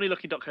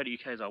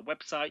 FunnyLooking.co.uk is our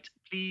website.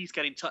 Please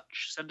get in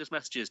touch. Send us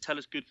messages. Tell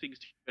us good things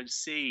to go and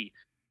see.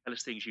 Tell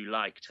us things you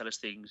like. Tell us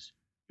things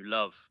you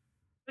love.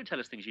 Don't tell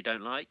us things you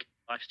don't like.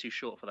 Life's too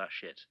short for that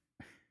shit.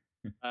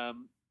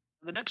 And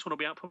the next one will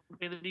be out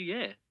probably in the new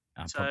year.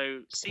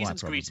 So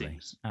season's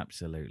greetings.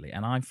 Absolutely.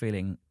 And I'm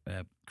feeling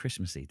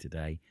Christmassy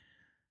today.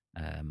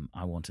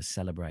 I want to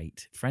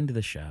celebrate friend of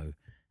the show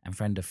and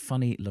friend of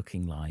Funny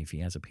Looking Live. He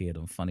has appeared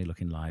on Funny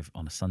Looking Live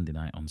on a Sunday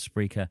night on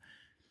Spreaker.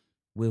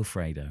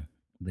 Wilfredo,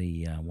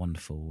 the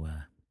wonderful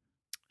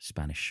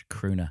Spanish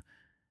crooner.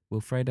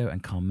 Wilfredo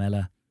and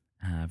Carmela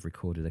have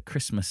recorded a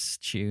Christmas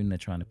tune. They're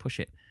trying to push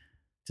it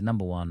to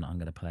number 1. I'm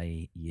going to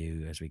play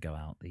you as we go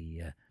out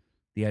the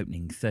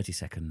opening 30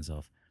 seconds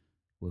of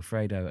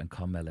Wilfredo and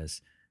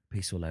Carmela's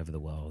Peace All Over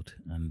the World.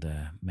 And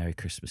Merry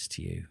Christmas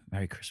to you.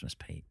 Merry Christmas,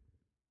 Pete.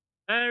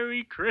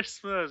 Merry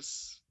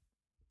Christmas.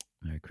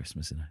 Merry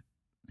Christmas and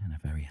a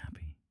very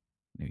happy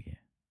New Year.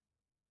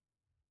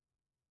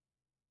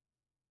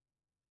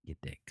 You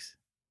dicks.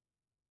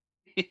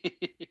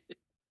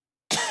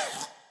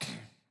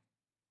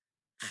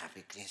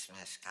 Happy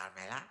Christmas,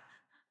 Carmela.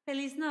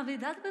 Feliz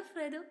Navidad,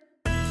 Wilfredo.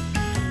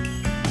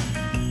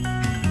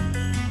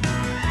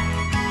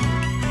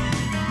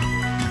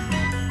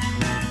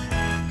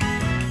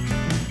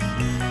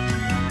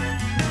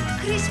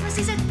 Christmas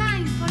is a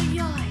time for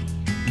joy.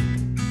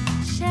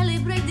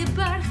 Celebrate the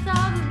birth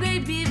of a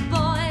baby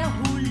boy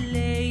who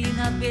lay in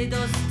a bed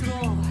of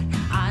straw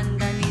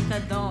underneath a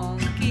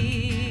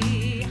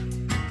donkey.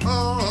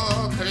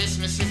 Oh,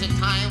 Christmas is a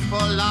time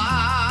for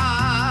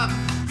love.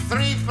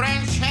 3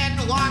 French hen,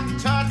 1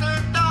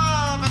 turtle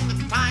dove, and the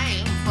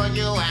time for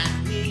you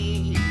and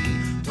me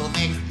to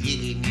make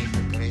beneath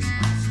the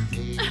Christmas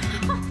tree.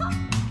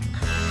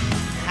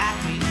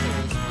 Happy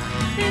Christmas.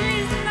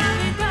 Feliz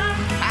Navidad.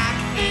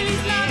 Happy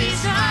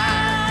Christmas.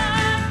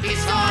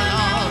 Peace all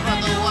over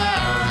the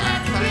world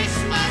at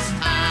Christmas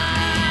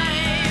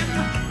time.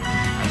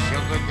 A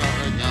sugar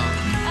dubba dum.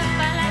 A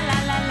fa la la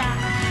la la.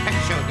 A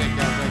sugar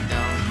dubba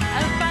dum.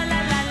 A fa la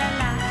la la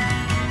la.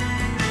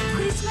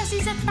 Christmas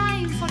is a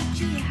time for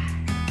cheer,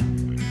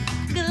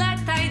 glad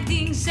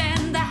tidings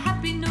and a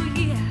happy new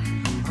year.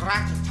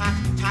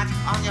 Rat-a-tat-tat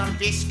on your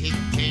biscuit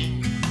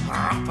tin.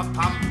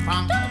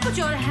 Rum-pa-pum-pum. Don't put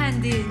your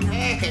hand in.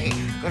 Hey,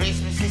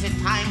 Christmas is a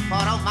time for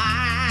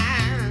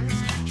romance.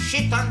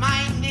 Shit on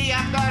my knee,